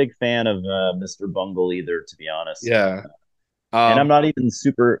not to a it. big fan of Mr. Bungle either, to be honest. Yeah. And I'm Um. not even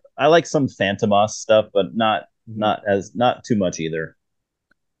super. I like some Phantomas stuff, but Mhm. not too much either.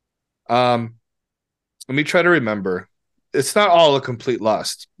 Um. Let me try to remember. It's not all a complete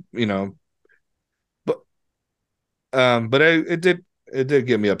loss, you know, but it did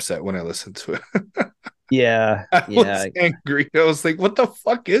get me upset when I listened to it. Yeah. I was Yeah. angry. I was like, what the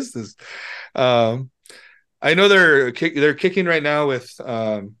fuck is this? Um, I know they're kicking right now with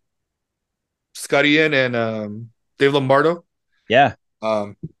Scotty Ian and Dave Lombardo. Yeah.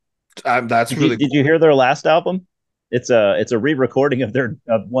 Um, that's really Did you cool. hear their last album? It's a re-recording of their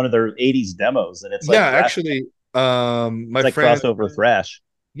of one of their '80s demos, and it's Yeah, like thrash. actually, It's my like friend, crossover thrash.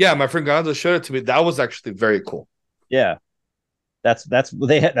 yeah, my friend Gonzo showed it to me. That was actually very cool. Yeah, that's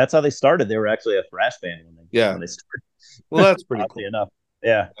how they started. They were actually a thrash band Yeah, when they started. well, that's pretty Oddly cool. enough,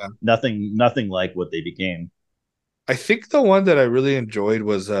 yeah, Yeah. nothing like what they became. I think the one that I really enjoyed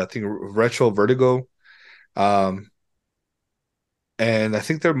was I think Retro Vertigo. Um, and I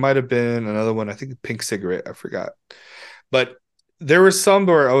think there might have been another one. I think Pink Cigarette. I forgot, but there was some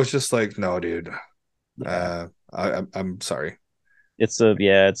where I was just like, no, dude. Yeah, Uh, I'm sorry. it's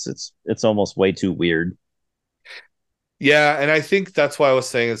almost way too weird. Yeah, and I think that's why I was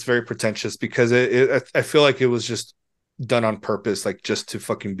saying it's very pretentious because I feel like it was just done on purpose, like just to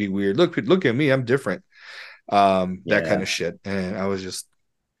fucking be weird. Look at me, I'm different. That kind Yeah, of shit, and I was just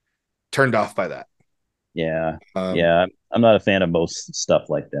turned off by that. yeah, Um, yeah. I'm not a fan of most stuff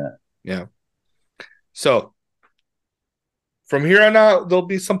like that. yeah. So from here on out, there'll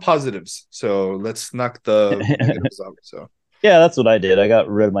be some positives. So let's knock the negatives out. So Yeah, that's what I did. I got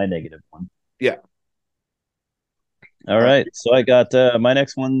rid of my negative one. yeah. All Uh, right. So I got my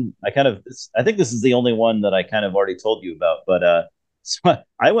next one. I think this is the only one that I kind of already told you about, but so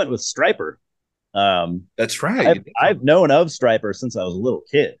I went with Striper. Um, that's right. You did tell I've me. known of Striper since I was a little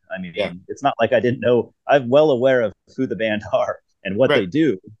kid. I Yeah. mean, it's not like I didn't know. I'm well aware of who the band are and what Right. they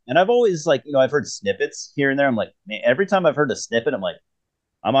do. And I've always like, I've heard snippets here and there. I'm like, man, every time I've heard a snippet, I'm like,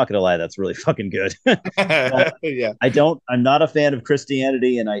 I'm not gonna lie, that's really fucking good. But Yeah. I'm not a fan of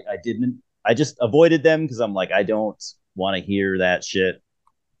Christianity, and I just avoided them because I'm like, I don't want to hear that shit.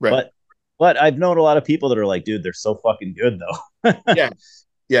 Right. But but I've known a lot of people that are like, dude, they're so fucking good though. Yeah.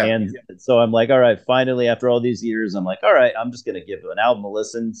 Yeah. And so I'm like, all right, finally, after all these years, I'm like, all right, I'm just gonna give an album a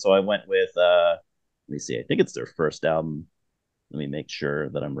listen. So I went with let me see, I think it's their first album. Let me make sure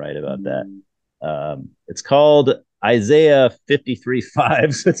that I'm right about that. It's called Isaiah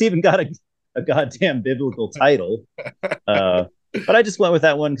 53:5. So it's even got a goddamn biblical title. Uh, but I just went with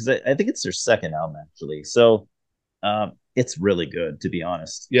that one because I think it's their second album actually. So it's really good to be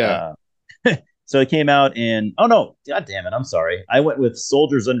honest. Yeah. So it came out in oh no, god damn it, I'm sorry. I went with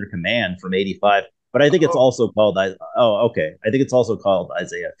Soldiers Under Command from '85, but I think it's Oh, also called okay. I think it's also called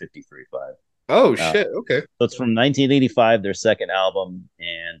Isaiah 53:5. oh Uh, shit. Okay. so it's from 1985, their second album,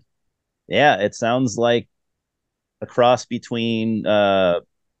 and yeah, it sounds like a cross between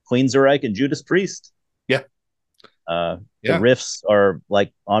Queensryche and Judas Priest. Yeah. The Yeah. riffs are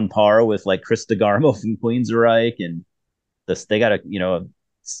like on par with like Chris DeGarmo from Queensryche, and this they got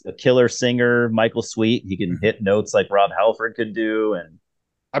a killer singer, Michael Sweet. He can Mhm. hit notes like Rob Halford could do, and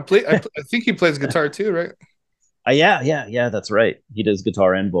I think he plays guitar too, right? Yeah. That's right. He does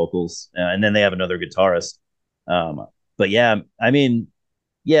guitar and vocals, and then they have another guitarist. But yeah, I mean,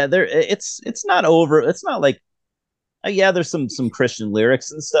 yeah, there it's not over. It's not like yeah, there's some Christian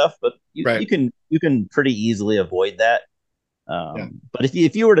lyrics and stuff, but Right. you can pretty easily avoid that. Yeah. But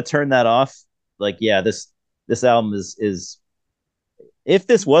if you were to turn that off, like yeah, this album is if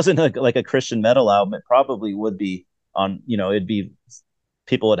this wasn't like a Christian metal album, it probably would be on. It'd be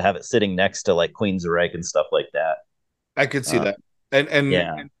people would have it sitting next to like Queensryche and stuff like that. I could see Uh, that. And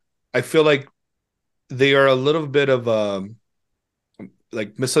yeah, I feel like they are a little bit of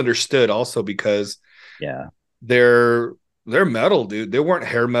like misunderstood also because yeah. they're they're metal, dude. They weren't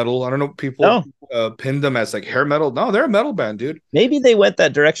hair metal. I don't know, people No, pinned them as like hair metal. No, they're a metal band, dude. maybe they went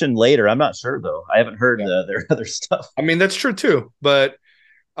that direction later. I'm not sure though. I haven't heard Yeah. their other stuff. I mean, that's true too. But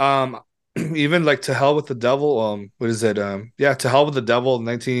um even like To Hell with the Devil, what is it? Yeah, To Hell with the Devil, Yeah,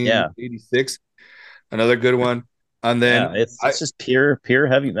 1986, another good one. And yeah. then I It's just pure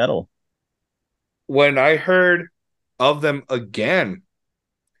heavy metal. when I heard of them again,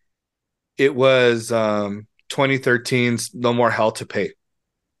 it was 2013's No More Hell to Pay.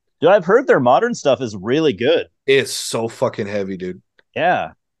 Dude, I've heard their modern stuff is really good. It's so fucking heavy, dude.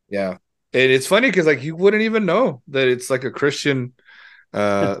 Yeah. Yeah. And it's funny because like you wouldn't even know that it's like a Christian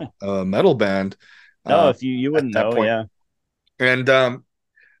metal band No, if you at wouldn't that know, point. yeah. And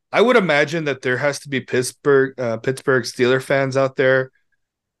I would imagine that there has to be Pittsburgh Steeler fans out there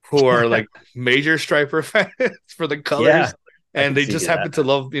who are like major Striper fans for the Yeah, colors, I and could they see just that. happen to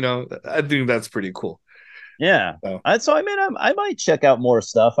love. I think that's pretty cool. Yeah. So So I mean, I might check out more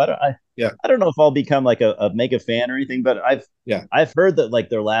stuff. yeah, I don't know if I'll become like a mega fan or anything, but yeah, I've heard that like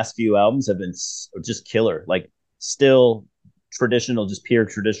their last few albums have been just killer. Like still traditional, just pure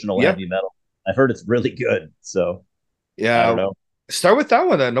traditional yeah, heavy metal. I've heard it's really good. So I don't yeah. know. Start with that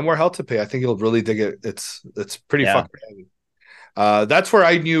one then. No More Hell to Pay. I think you'll really dig it. It's pretty Yeah. fucking heavy. That's where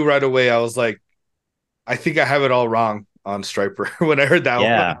I knew right away. I was like, I think I have it all wrong on Striper when I heard that one,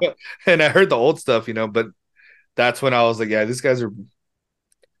 Yeah. and I heard the old stuff, but that's when I was like, yeah, these guys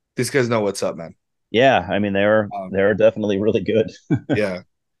know what's up, man. Yeah. I mean, Um, they were definitely really good. yeah.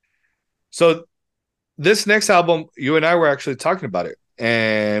 So this next album, you and I were actually talking about it,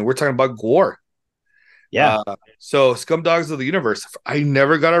 and we're talking about Gore. Yeah. So Scum Dogs of the Universe. I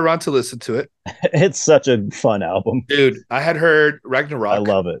never got around to listen to it, It's such a fun album. dude. I had heard I Ragnarok,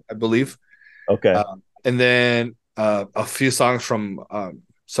 love it. I believe, Okay. and then a few songs from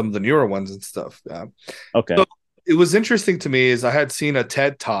some of the newer ones and stuff. Okay. So it was interesting to me is I had seen a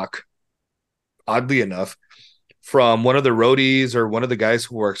TED talk, oddly enough, from one of the roadies or one of the guys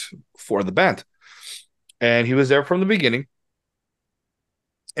who works for the band, and he was there from the beginning.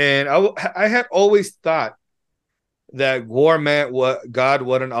 And I had always thought that Gore meant what God,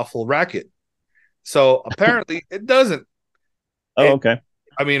 what an awful racket. So apparently it doesn't. Oh, It, okay.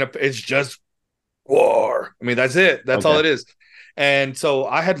 I mean, it's just war. I mean, that's it. That's all Okay. it is. And so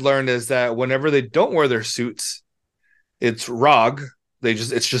I had learned is that whenever they don't wear their suits, it's Rog.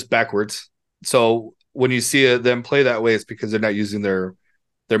 It's just backwards. So when you see them play that way, it's because they're not using their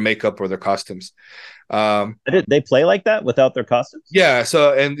makeup or their costumes. Um, They play like that without their costumes? yeah.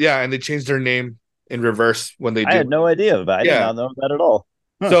 So and they changed their name in reverse when they I do. had no idea, but I did Yeah. not know that at all.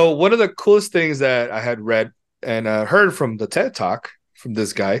 Huh. So one of the coolest things that I had read and heard from the TED Talk from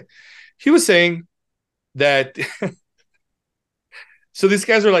this guy, he was saying that so these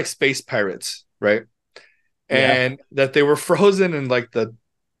guys are like space pirates, right? Yeah. And that they were frozen in like the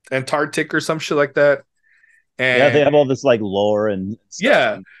Antarctic or some shit like that. Yeah, they And have all this like lore and stuff.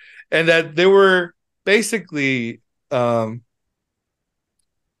 yeah, and that they were basically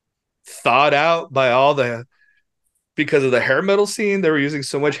thawed out by all the because of the hair metal scene. They were using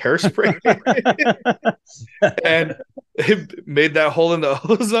so much hairspray and it made that hole in the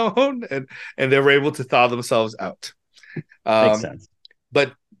ozone, and they were able to thaw themselves out. Makes Um, sense.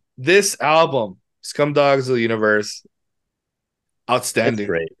 but this album, Scum Dogs of the Universe, It's outstanding.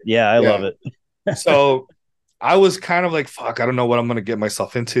 great. Yeah, I love Yeah. it. So I was kind of like, fuck, I don't know what I'm gonna get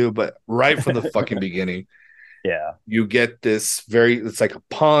myself into, but right from the fucking beginning, Yeah. you get this it's like a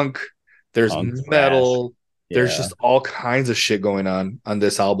punk, there's Punk thrash. metal, there's Yeah. just all kinds of shit going on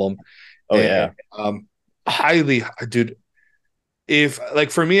this album. Oh And yeah. highly, dude, if like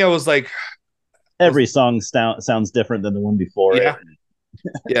for me, I was like, Every song sounds different than the one before it. yeah,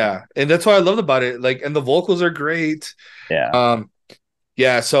 yeah. And that's what I loved about it. Like, and the vocals are great. Yeah. Um,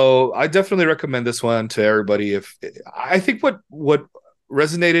 yeah, so I definitely recommend this one to everybody. If I think what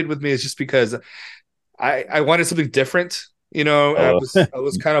resonated with me is just because I wanted something different. I Oh,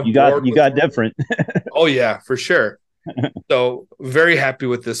 was kind of you bored got with. different. Oh yeah, for sure. So very happy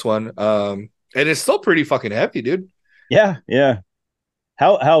with this one. And it's still pretty fucking heavy, dude. Yeah, yeah.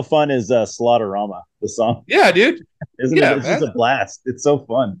 How fun is Slaughterama, the song? Yeah, dude. Isn't it? Yeah, It's just man. a blast. It's so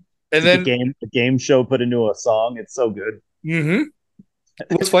fun. It's And like then a game show put into a song. It's so good. mhm.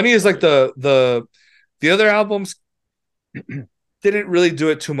 What's funny is like the other albums didn't really do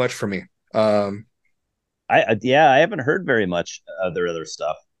it too much for me. Um, Yeah, I haven't heard very much of their other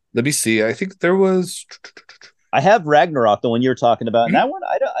stuff. Let me see. I think there was. I have Ragnarok, the one you're talking about, and Mhm. that one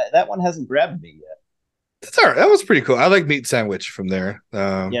that one hasn't grabbed me yet. That's all right. That was pretty cool. I like Meat Sandwich from there.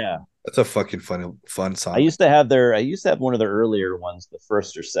 Yeah, That's a fucking fun song. I used to have one of their earlier ones, the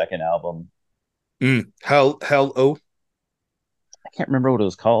first or second album. Hell oh. I can't remember what it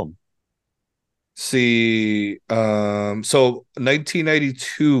was called. See, so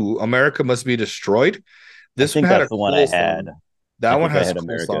 1992, America Must Be Destroyed. I This one think had that's a the one I cool had. song. That I one think I has had cool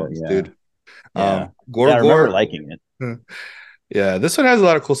America. songs, Yeah, dude. yeah, Gore yeah. I remember Gore. liking it. Yeah, this one has a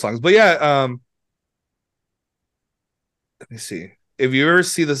lot of cool songs. But yeah, let me see. If you ever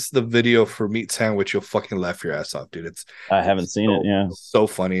see the video for Meat Sandwich, you'll fucking laugh your ass off, dude. I haven't It's seen it. Yeah. so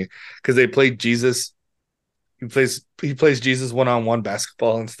funny because they play Jesus. He plays Jesus one-on-one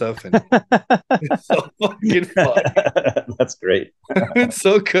basketball and stuff, and it's so fucking funny. That's great. It's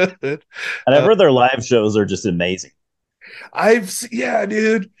so good. And I've Uh, heard their live shows are just amazing. yeah,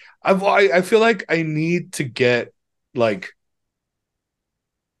 dude. I feel like I need to get like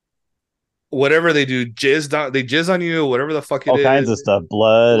whatever they do, they jizz on you, whatever the fuck it All kinds is. of stuff,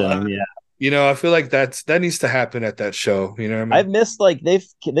 blood, and yeah. I feel like that needs to happen at that show. You know what I I've mean? missed like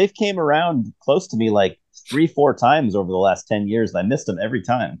they've came around close to me like 3 4 times over the last 10 years, and I missed them every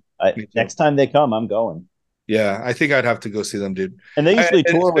time. Me too. Next time they come, I'm going. Yeah, I think I'd have to go see them, dude. And they usually And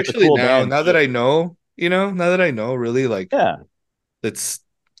tour with a especially cool now, band now that too. I know, now that I know, really like Yeah, it's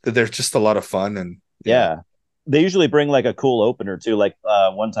they're just a lot of fun and yeah. yeah. They usually bring like a cool opener too. Like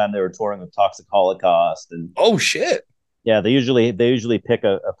one time they were touring with Toxic Holocaust, and Oh shit! yeah, they usually pick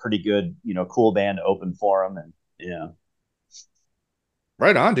a pretty good cool band to open for them, and yeah.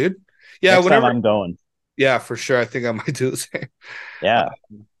 Right on, dude. Yeah, Next time whenever. I'm going. Yeah, for sure. I think I might do the same. Uh, Yeah,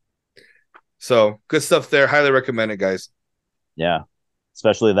 so good stuff there. Highly recommend it, guys. yeah.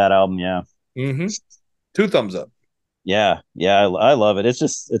 Especially that album. Yeah, Mm-hmm. Two thumbs up. yeah, yeah. I love it. It's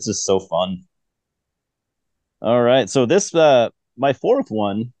just so fun. All right. So this my fourth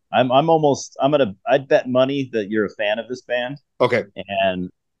one. I'd bet money that you're a fan of this band, Okay. and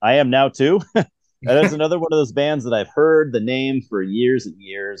I am now too. And it's another one of those bands that I've heard the name for years and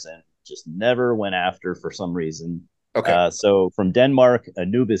years and just never went after for some reason. Okay. So from Denmark,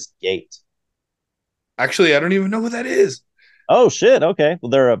 Anubis Gate. Actually, I don't even know who that is. Oh shit. Okay. Well,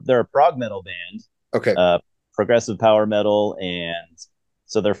 they're a prog metal band, Okay. progressive power metal, and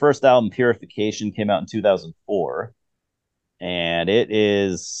so their first album, Purification, came out in 2004, and it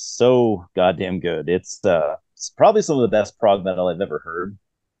is so goddamn good. It's probably some of the best prog metal I've ever heard.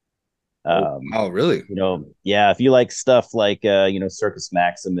 Oh, Um, wow, really? yeah, if you like stuff like Circus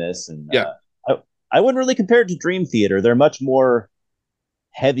Maximus, and Yeah. I wouldn't really compare it to Dream Theater. They're much more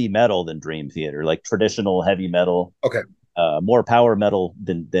heavy metal than Dream Theater, like traditional heavy metal, Okay. more power metal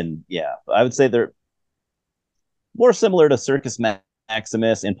than yeah. I would say they're more similar to Circus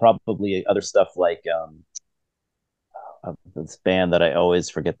Maximus and probably other stuff like this band that I always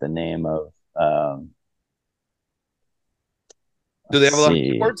forget the name of. Do they Let's have a lot of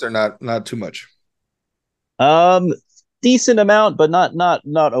see. keyboards or not? Not too much. Um, Decent amount, but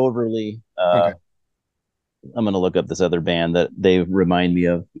not overly. Okay. I'm gonna look up this other band that they remind me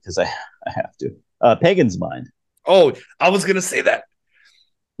of because I have to. Pagan's Mind. Oh, I was gonna say that.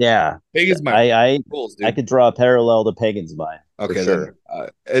 Yeah, Vegas my I I rules, I dude. could draw a parallel to Pagan's Mind for Okay, then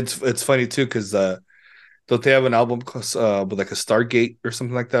sure. it's funny too because don't they have an album with like a Stargate or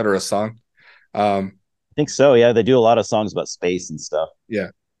something like that or a song? Um, I think so. Yeah, they do a lot of songs about space and stuff. yeah.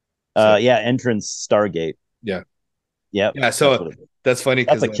 So Yeah, Entrance Stargate. yeah, Yep, yeah. that's So what it is. that's funny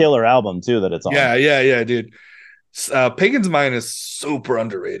That's because a killer album too that it's on. yeah, dude. Pagan's Mind is super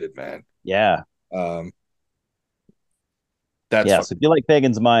underrated, man. Yeah, Um, that's yeah. fun. So if you like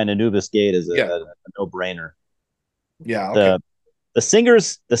Pagan's Mind, Anubis Gate is Yeah, a no brainer. yeah. Okay, The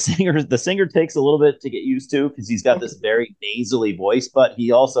the singer takes a little bit to get used to because he's got okay, this very nasally voice, but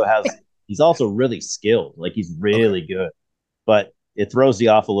he's also really skilled. Like he's okay. really good, but it throws you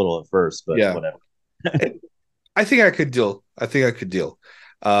off a little at first. But Yeah, whatever. I think I could deal. I think I could deal.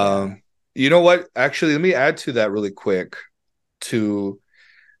 Yeah. You know what? Actually, let me add to that really quick. To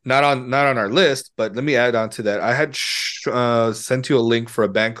not on our list, but let me add on to that. I had sent you a link for a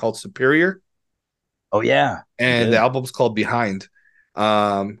band called Superior, Oh yeah, you and the did. album's called Behind.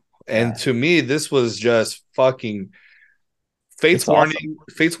 And Yeah. to me, this was just fucking. Fates It's awesome. Warning,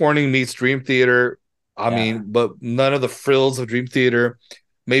 Fates Warning meets Dream Theater. I Yeah. mean, but none of the frills of Dream Theater.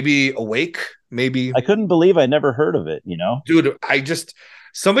 Maybe Awake, maybe. I couldn't believe I never heard of it, you know? Dude, I just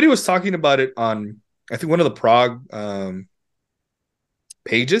somebody was talking about it on I think one of the prog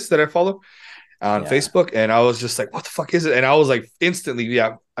pages that I follow on Yeah. Facebook, and I was just like, "What the fuck is it?" And I was like, instantly,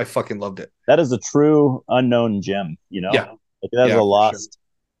 yeah, I fucking loved it. That is a true unknown gem, you know? Yeah, Like that is yeah, a for sure. lost.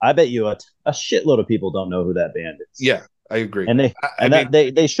 I bet you a shitload of people don't know who that band is. Yeah, I agree. And they I and mean,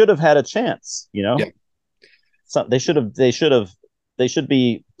 that they should have had a chance, you yeah. know? So they should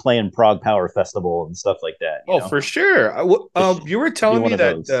be playing Prague Power Festival and stuff like that, you Oh, know? for sure. You were Should be telling one me of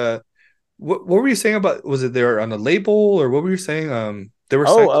that. those. What were you saying about? Was it they were on a label, or what were you saying? They were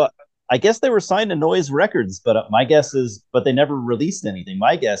Oh, signed. I guess they were signed to Noise Records, but my guess is, but they never released anything.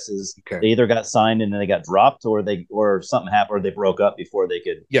 My guess is Okay. they either got signed and then they got dropped, or something happened, or they broke up before they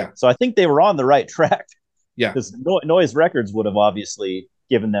could. Yeah, So I think they were on the right track yeah, because Noise Records would have obviously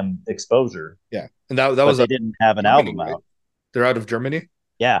given them exposure, yeah. And that but was they didn't have an Germany, album right? out. They're out of Germany.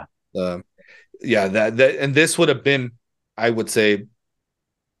 Yeah, Um, yeah, that and this would have been, I would say,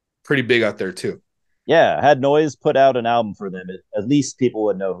 pretty big out there too, yeah. Had Noise put out an album for them, at least people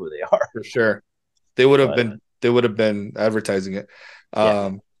would know who they are. for sure. They would have been advertising it.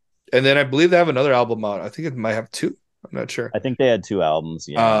 Yeah, And then I believe they have another album out. I think it might have two. I'm not sure. I think they had two albums.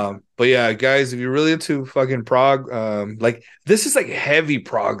 Yeah, But yeah, guys, if you're really into fucking prog, like this is like heavy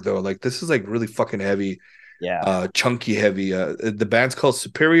prog though. Like this is like really fucking heavy, yeah. chunky heavy. The band's called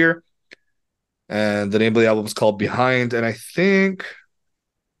Superior, and the name of the album is called Behind. And I think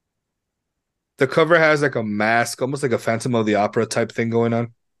the cover has like a mask, almost like a Phantom of the Opera type thing going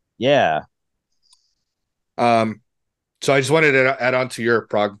on. Yeah, Um, so I just wanted to add on to your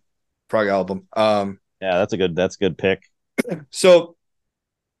prog album. yeah, that's a good pick. So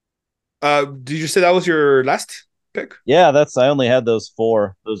did you say that was your last pick? Yeah, that's I only had those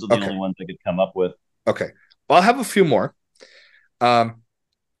four. Those are the Okay. only ones I could come up with. Okay. Well, I'll have a few more. Um,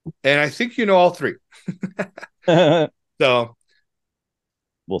 and I think you know all three. We'll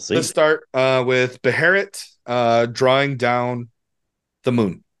So let's see. start with Beharit drawing down the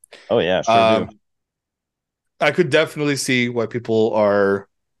moon. Oh yeah, sure do. Um, I could definitely see why people are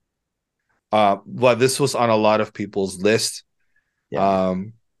well, this was on a lot of people's list. Yeah,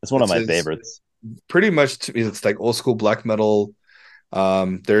 Um, it's one of it's, my it's favorites. pretty much to me, it's like old school black metal.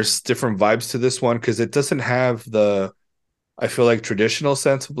 There's different vibes to this one because it doesn't have the I feel like traditional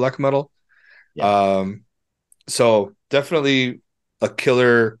sense of black metal. Yeah, Um, so definitely a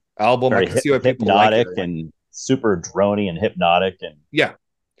killer album. I very can see why people like it. hypnotic and super drony and hypnotic and Yeah,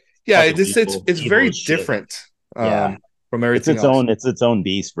 yeah. fucking It's evil very as shit. different Yeah, from everything else. it's its own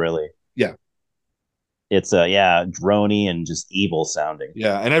beast, really. Yeah, It's yeah, drony and just evil sounding.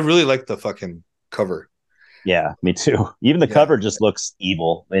 yeah, and I really like the fucking cover. Yeah, me too. Even the Yeah, cover just looks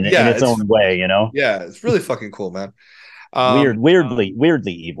evil in yeah, its own way, you know. it's really fucking cool, man.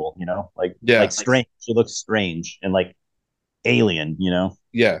 Weirdly evil, you know, Yeah, like strange. It looks strange and like alien, you know.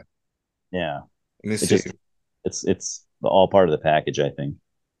 yeah. Yeah, Let me it see. just it's all part of the package, I think.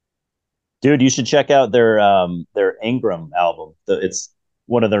 Dude, you should check out their Ingram album. It's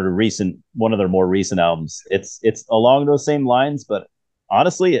one of their more recent albums. It's along those same lines, but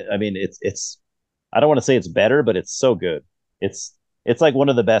honestly, I mean, it's I don't want to say it's better, but it's so good. It's it's like one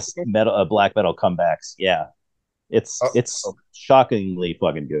of the best metal black metal comebacks. Yeah, Oh, it's oh. shockingly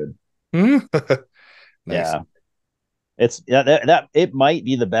fucking good. Nice. Yeah, it's that it might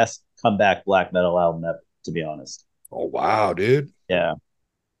be the best comeback black metal album ever, to be honest. Oh wow, dude. Yeah,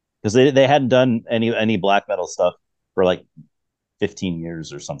 because they hadn't done any black metal stuff for like 15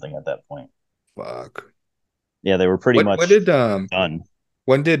 years or something at that point. Fuck. Yeah, they were pretty When much did done.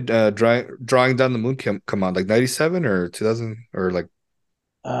 drawing down the moon come on? Like 97 or 2000 or like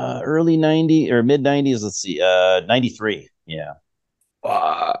Early 90 or mid 90s. Let's see, 93. Yeah,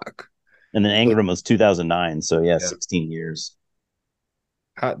 fuck. and then So, Ingram was 2009. So yeah, yeah. 16 years.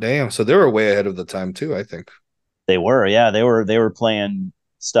 Hot damn. So they were way ahead of the time too, I think. They were, yeah, they were playing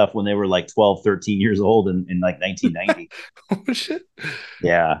stuff when they were like 12, 13 years old in like 1990. Oh shit.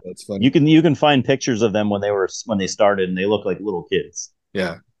 Yeah, That's funny. you can find pictures of them when they started, and they look like little kids,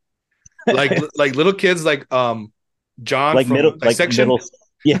 Yeah. Like little kids like John from like Dissection. middle,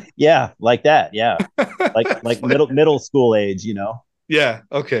 yeah, like that, yeah, That's like funny. middle school age, you know. Yeah,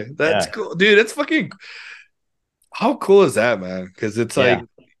 okay. That's Yeah, cool. Dude, it's fucking how cool is that, man? Because it's like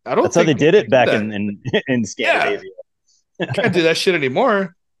yeah. I don't That's how think they did people it do back that. in Yeah, Scandinavia. can't do that shit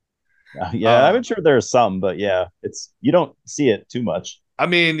anymore. Yeah, Uh I'm sure there's some, but yeah, it's you don't see it too much. I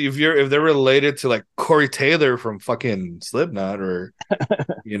mean, if they're related to like Corey Taylor from fucking Slipknot or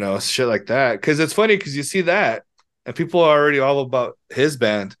shit like that, because it's funny because you see that, and people are already all about his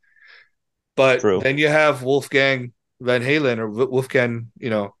band. But True. then you have Wolfgang Van Halen or Wolfgang,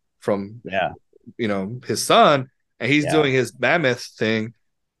 from Yeah. his son, and he's Yeah. doing his Mammoth thing,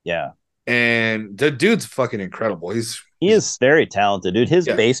 Yeah. and the dude's fucking incredible. He He's is very talented, dude. His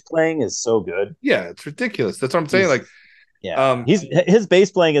yeah, bass playing is so good. yeah, it's ridiculous. That's what I'm saying. He's Like, yeah. um, His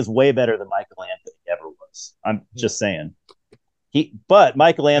bass playing is way better than Michael Anthony ever was. I'm just saying. But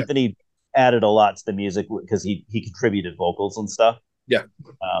Michael yeah, Anthony added a lot to the music because he contributed vocals and stuff. yeah,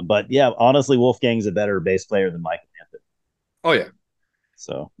 But yeah, honestly, Wolfgang's a better bass player than Michael Anthony. oh yeah,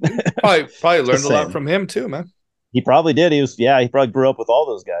 So probably learned just a lot saying, from him too, man. he probably did. He probably grew up with all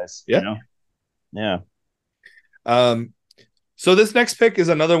those guys. Yeah. Yeah, Um, so this next pick is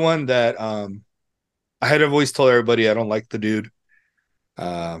another one that I had always told everybody I don't like the dude.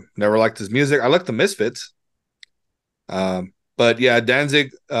 Never liked his music. I like the Misfits. But yeah,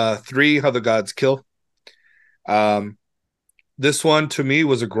 Danzig 3, How the Gods Kill. Um, this one to me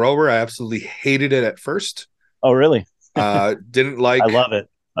was a grower. I absolutely hated it at first. Oh, really? Didn't I like. love it.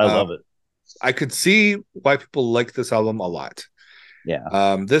 I Uh, love it. I could see why people like this album a lot.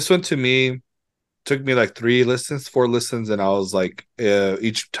 Yeah, This one to me took me like 3 listens, 4 listens, and I was like,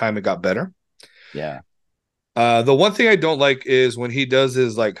 each time it got better. yeah. The one thing I don't like is when he does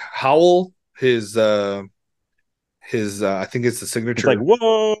his like howl, his I think it's the It's like signature.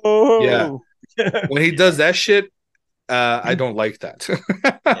 Yeah, whoa. when he does that shit, I don't like that.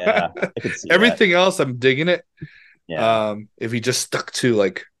 Yeah, I could see that. Everything else, I'm digging it. Yeah, If he just stuck to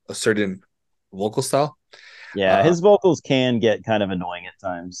like a certain vocal style, yeah. uh, His vocals can get kind of annoying at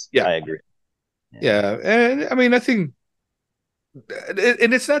times. yeah, I agree. Yeah. yeah, and I mean, I think,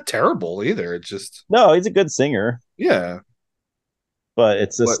 and it's not terrible either. It's just, No, he's a good singer, yeah, but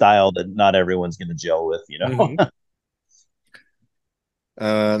it's a but style that not everyone's going to gel with. mhm.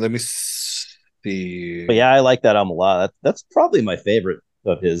 Let me see. But yeah, I like that album a lot. That's probably my favorite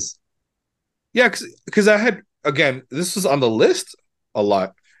of his. Yeah, because I had, again, this was on the list a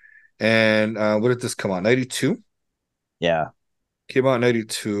lot, and what did this come out? 92 Yeah, came out in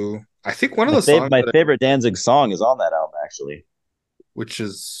 92. I think one of the songs my favorite Danzig song is on that album actually. which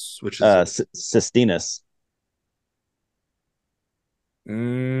is it? Sistinus.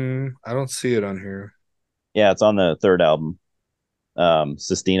 I don't see it on here. Yeah, it's on the third album.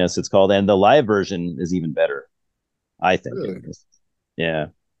 Sistinus, it's called, and the live version is even better. I think, Really? anyways. Yeah.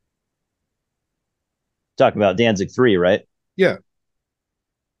 Talk about Danzig 3, right? Yeah,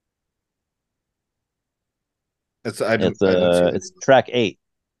 I don't see that. It's track 8.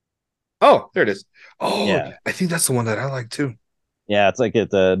 Oh, there it is. Oh, Yeah. I think that's the one that I like too. Yeah,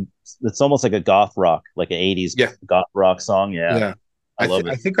 it's almost like a goth rock, like an 80s Yeah, goth rock song. Yeah. yeah. I love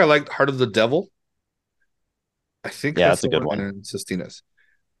I it. think I liked Heart of the Devil. I think Yeah, that's that's a the good one one. in Sistinas.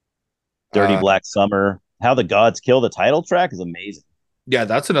 Dirty Uh, Black Summer. How the Gods Kill, the title track is amazing. yeah,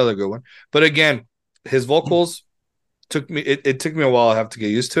 that's another good one. But again, his vocals it took me a while. I have to get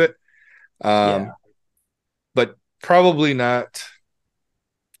used to it. Yeah. But probably not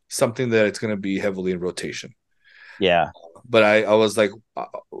something that it's going to be heavily in rotation. Yeah. But I was like,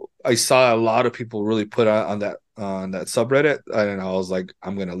 I saw a lot of people really put on that subreddit, and I was like,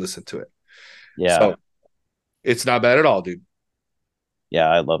 I'm going to listen to it. Yeah. So it's not bad at all, dude. Yeah,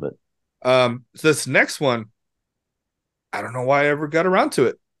 I love it. So this next one, I don't know why I ever got around to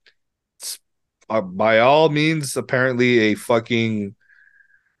it. It's, by all means, apparently a fucking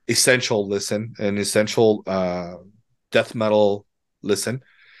essential listen, an essential death metal listen,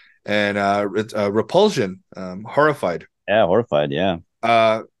 and Repulsion, Horrified. Yeah, horrified. Yeah.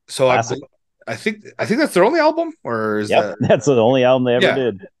 So Classic. I think that's their only album, or is Yep. that? That's the only album they ever Yeah,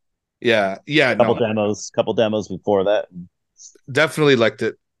 did. yeah. No, Couple demos before that. definitely liked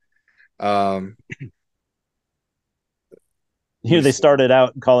it. Um, let me Here they see. started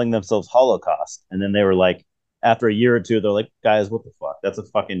out calling themselves Holocaust, and then they were like, after a year or two, they're like, guys, what the fuck? That's a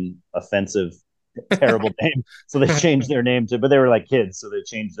fucking offensive, terrible name. So they changed their name to, but they were like kids, so they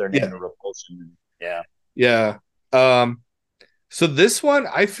changed their name Yeah, to Repulsion. Yeah. yeah. So this one,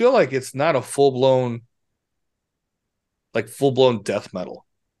 I feel like it's not a full blown death metal,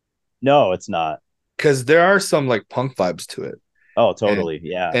 No, it's not. because there are some like punk vibes to it, Oh, and totally.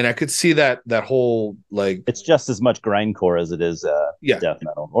 Yeah. I could see that whole like, It's just as much grindcore as it is yeah, death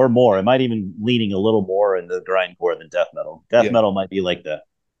metal, or more. It might even leaning a little more into grindcore than death metal. Death yeah. metal might be like the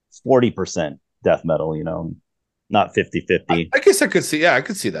 40% death metal, not 50-50. I guess I could see. Yeah, I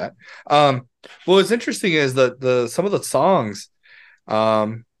could see that. What was interesting is that the some of the songs,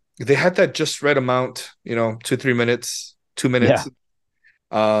 they had that just right amount. 2 3 minutes, 2 minutes.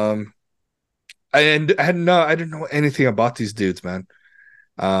 Yeah. Um, and I didn't know anything about these dudes, man.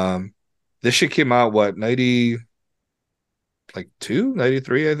 Um, this shit came out what, 90? like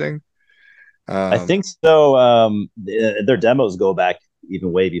 93, I think. I Um, think so. Their demos go back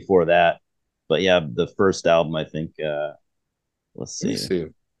even way before that. But yeah, the first album, I think, let's let me see, see.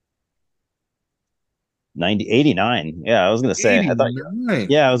 89. Yeah, I was gonna say. I thought. 89.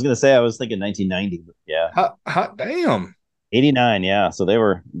 Yeah, I was gonna say. I was thinking 1990. But yeah, Hot damn. 89. Yeah, so they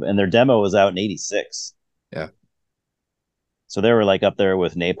were, and their demo was out in 86. Yeah. So they were like up there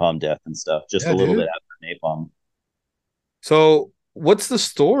with Napalm Death and stuff, just a Yeah, little bit dude. after Napalm. So what's the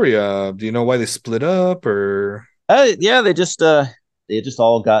story? Do you know why they split up or Yeah, they just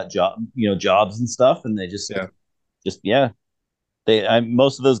all got jobs and stuff, and they yeah. just yeah,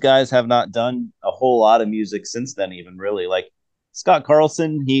 most of those guys have not done a whole lot of music since then, even really. Like Scott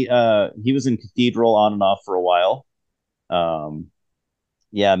Carlson, he was in Cathedral on and off for a while. Um,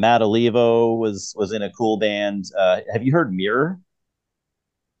 yeah, Matt Olivo was in a cool band. Have you heard Mirror?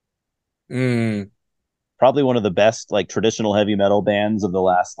 Mm, Probably one of the best like traditional heavy metal bands of the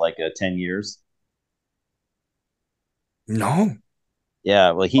last like 10 years. no.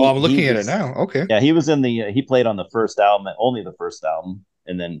 Yeah, well Oh, he I'm he looking at it was now. Okay. yeah he was in the he played on the first album, only the first album,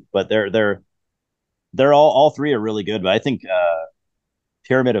 and then but they're all three are really good. But I think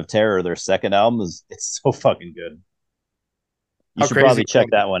Pyramid of Terror, their second album, is it's so fucking good. You How should crazy. probably check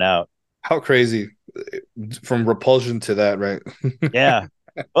that one out. How crazy from Repulsion to that, right? Yeah.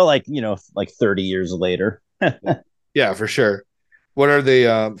 Well, like, like 30 years later. Yeah, for sure. What are they?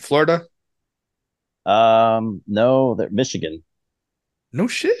 Florida? No, they're Michigan. No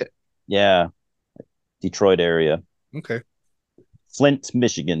shit. Yeah, Detroit area. Okay. Flint,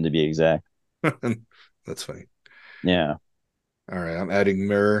 Michigan to be exact. That's funny. Yeah. All right, I'm adding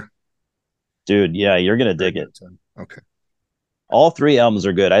Mirror. Dude, yeah, you're gonna dig it. Okay. All three albums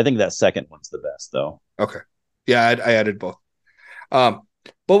are good. I think that second one's the best though. Okay. Yeah, I added both. Um,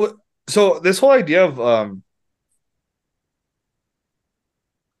 but so this whole idea of um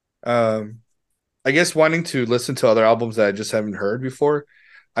I guess wanting to listen to other albums that I just haven't heard before,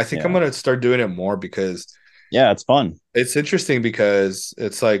 I think I'm Yeah. gonna start doing it more because Yeah, it's fun. it's interesting because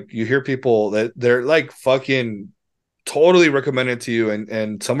it's like you hear people that they're like fucking totally recommended to you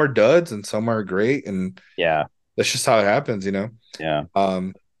and some are duds and some are great and Yeah. that's just how it happens, you know. Yeah.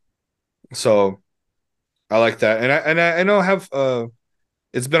 So I like that. And I know have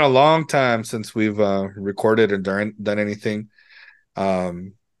it's been a long time since we've recorded or done anything.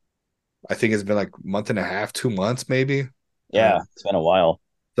 Um I think it's been like a month and a half, 2 months maybe. Uh Yeah. It's been a while.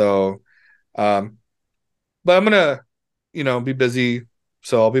 so um but I'm gonna, be busy.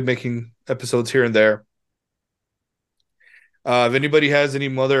 So I'll be making episodes here and there. If anybody has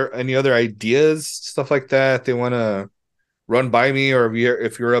any other ideas, stuff like that, they want to run by me, or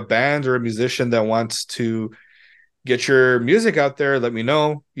if you're a band or a musician that wants to get your music out there, let me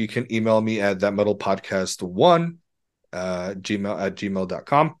know. You can email me at thatmetalpodcast1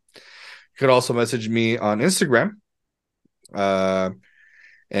 gmail.com. You could also message me on Instagram. And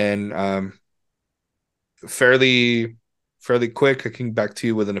fairly quick. I can back to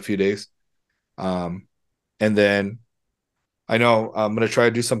you within a few days. And then I know I'm gonna try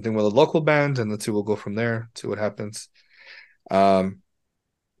to do something with a local band, and let's see. We'll go from there. See what happens. Um,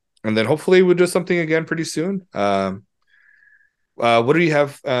 and then hopefully we'll do something again pretty soon. What do you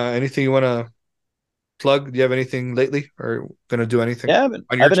have? Anything you want to plug? Do you have anything lately, or gonna do anything Yeah, on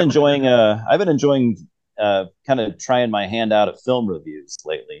I've your been channel? enjoying kind of trying my hand out at film reviews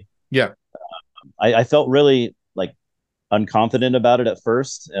lately. Yeah, I felt really like unconfident about it at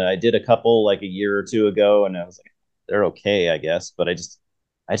first. I did a couple like a year or two ago, and I was like, they're okay, I guess. But I just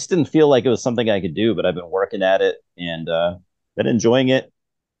didn't feel like it was something I could do. But I've been working at it and been enjoying it.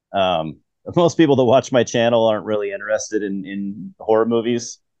 Um, Most people that watch my channel aren't really interested in horror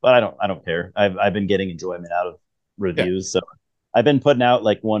movies, but I don't care. I've been getting enjoyment out of yeah. reviews, so I've been putting out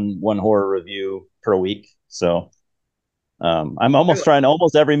like one horror review per week. So I'm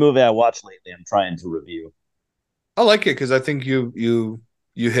almost every movie I watch lately. I'm trying to review. I like it because I think you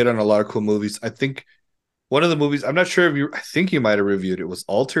hit on a lot of cool movies. I think one of the movies, I'm not sure if I think you might have reviewed it, was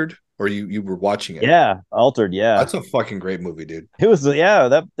Altered, or you were watching it. Yeah, Altered. Yeah, That's a fucking great movie, dude. it was. Yeah,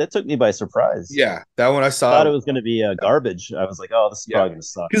 that took me by surprise. Yeah, that one I Thought saw. it was going to be garbage. I was like, oh, this is Yeah, probably going to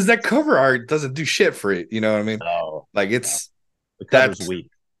suck. because that cover art doesn't do shit for it. You know what I mean? No, Like no, it's the cover's that's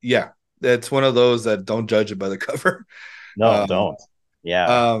weak. yeah, that's one of those that don't judge it by the cover. No, don't.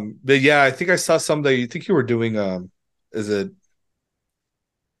 Yeah. But yeah, I think I saw some that you think you were doing. Is it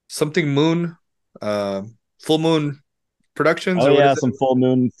something Moon? Full Moon Productions Oh or what yeah, is it? some full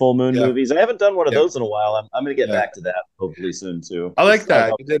moon Yeah, movies. I haven't done one of yeah, those in a while. I'm gonna get yeah. back to that hopefully soon too. I like Just I that.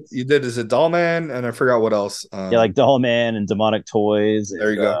 love You did. those. You did. Is it Doll Man? And I forgot what else. Yeah, like Doll Man and Demonic Toys, There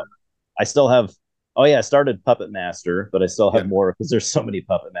and you go. I still have Oh yeah, I started Puppet Master, but I still Yeah. have more because there's so many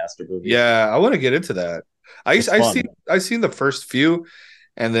Puppet Master movies. Yeah, I want to get into that. It's I seen fun. the first few,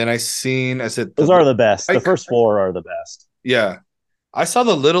 and then I said the Those are Little the best. The Reich. first four are the best. Yeah, I saw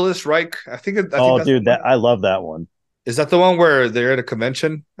the Littlest Reich. I think Oh, that's the dude, one. that I love that one. Is that the one where they're at a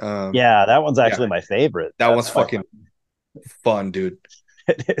convention? Yeah, that one's Yeah, actually my favorite. that one's fucking fun, dude.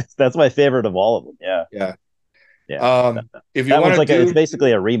 That's my favorite of all of them. Yeah, Yeah. yeah. That, Um, if you that want one's to like it's do,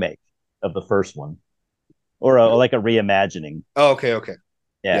 basically a remake of the first one, or like a reimagining. oh, okay, okay.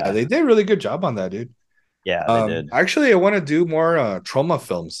 Yeah, Yeah, they did a really good job on that, dude. yeah, they did. Actually, I want to do more trauma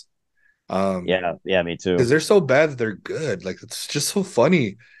films. Yeah, yeah, me Because too. they're so bad that they're good. Like it's just so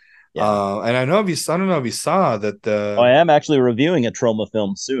funny. Yeah. And I don't know if you saw that Oh, the. I am actually reviewing a trauma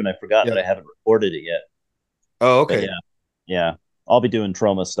film soon. I forgot that Yeah. I haven't recorded it yet, Oh, but okay. yeah, yeah, I'll be doing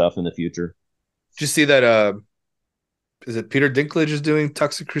trauma stuff in the future. Did you see that? Is it Peter Dinklage is doing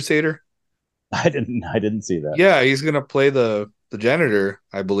Toxic Crusader? I didn't see that. Yeah, he's gonna play the janitor,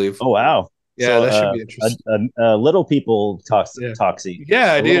 I believe. Oh wow. Yeah, So that should be interesting. little people Yeah. toxy,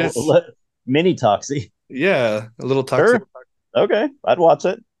 Yeah, a dude. little It's mini toxy. yeah, a little toxic. Sure. Okay, I'd watch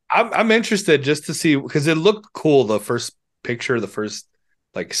it. I'm interested just to see because it looked cool the first picture, the first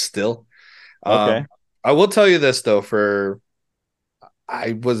like still. Okay. Um, I will tell you this though, for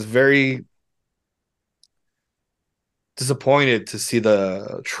I was very disappointed to see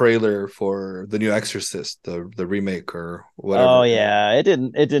the trailer for the new Exorcist, the remake or Oh whatever. yeah, it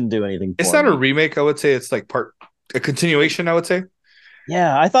didn't do anything It's for not a me. remake, I would say. It's like part a continuation, I would say.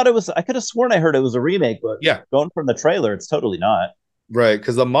 Yeah, I thought it was. I could have sworn I heard it was a remake, but Yeah, going from the trailer, it's totally not. right.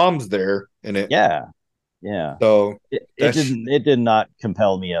 Because the mom's there in it, Yeah, yeah. so It that's didn't. It did not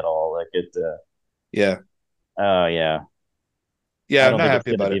compel me at all. Like it. yeah, Oh yeah. yeah. I I'm don't not think it's happy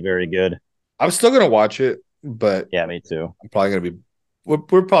going to about be it. very good. I'm still gonna watch it, but Yeah, me too. I'm probably gonna be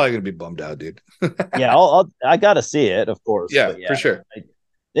we're probably gonna be bummed out, dude. Yeah, I gotta see it, of course. Yeah, But for yeah, sure.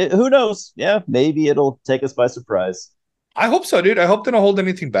 who knows? Yeah, maybe it'll take us by surprise. I hope so, dude. I hope they don't hold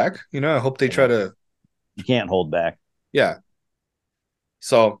anything back. I hope they try Yeah, to. you can't hold back. Yeah.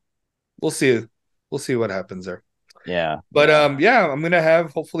 So we'll see. We'll see what happens there. Yeah, But yeah, yeah, I'm gonna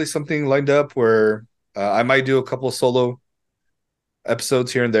have hopefully something lined up where I might do a couple solo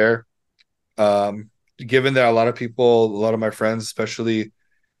episodes here and there. Um, given that a lot of people, a lot of my friends, especially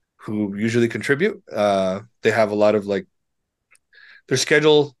who usually contribute, they have a lot of like their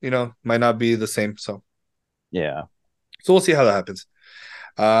schedule, might not be the same. yeah. So we'll see how that happens.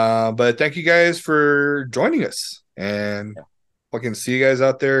 But thank you guys for joining us, and Yeah. fucking see you guys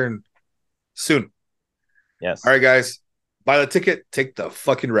out there and soon. All Yes. right, guys, buy the ticket, take the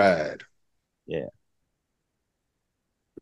fucking ride. Yeah.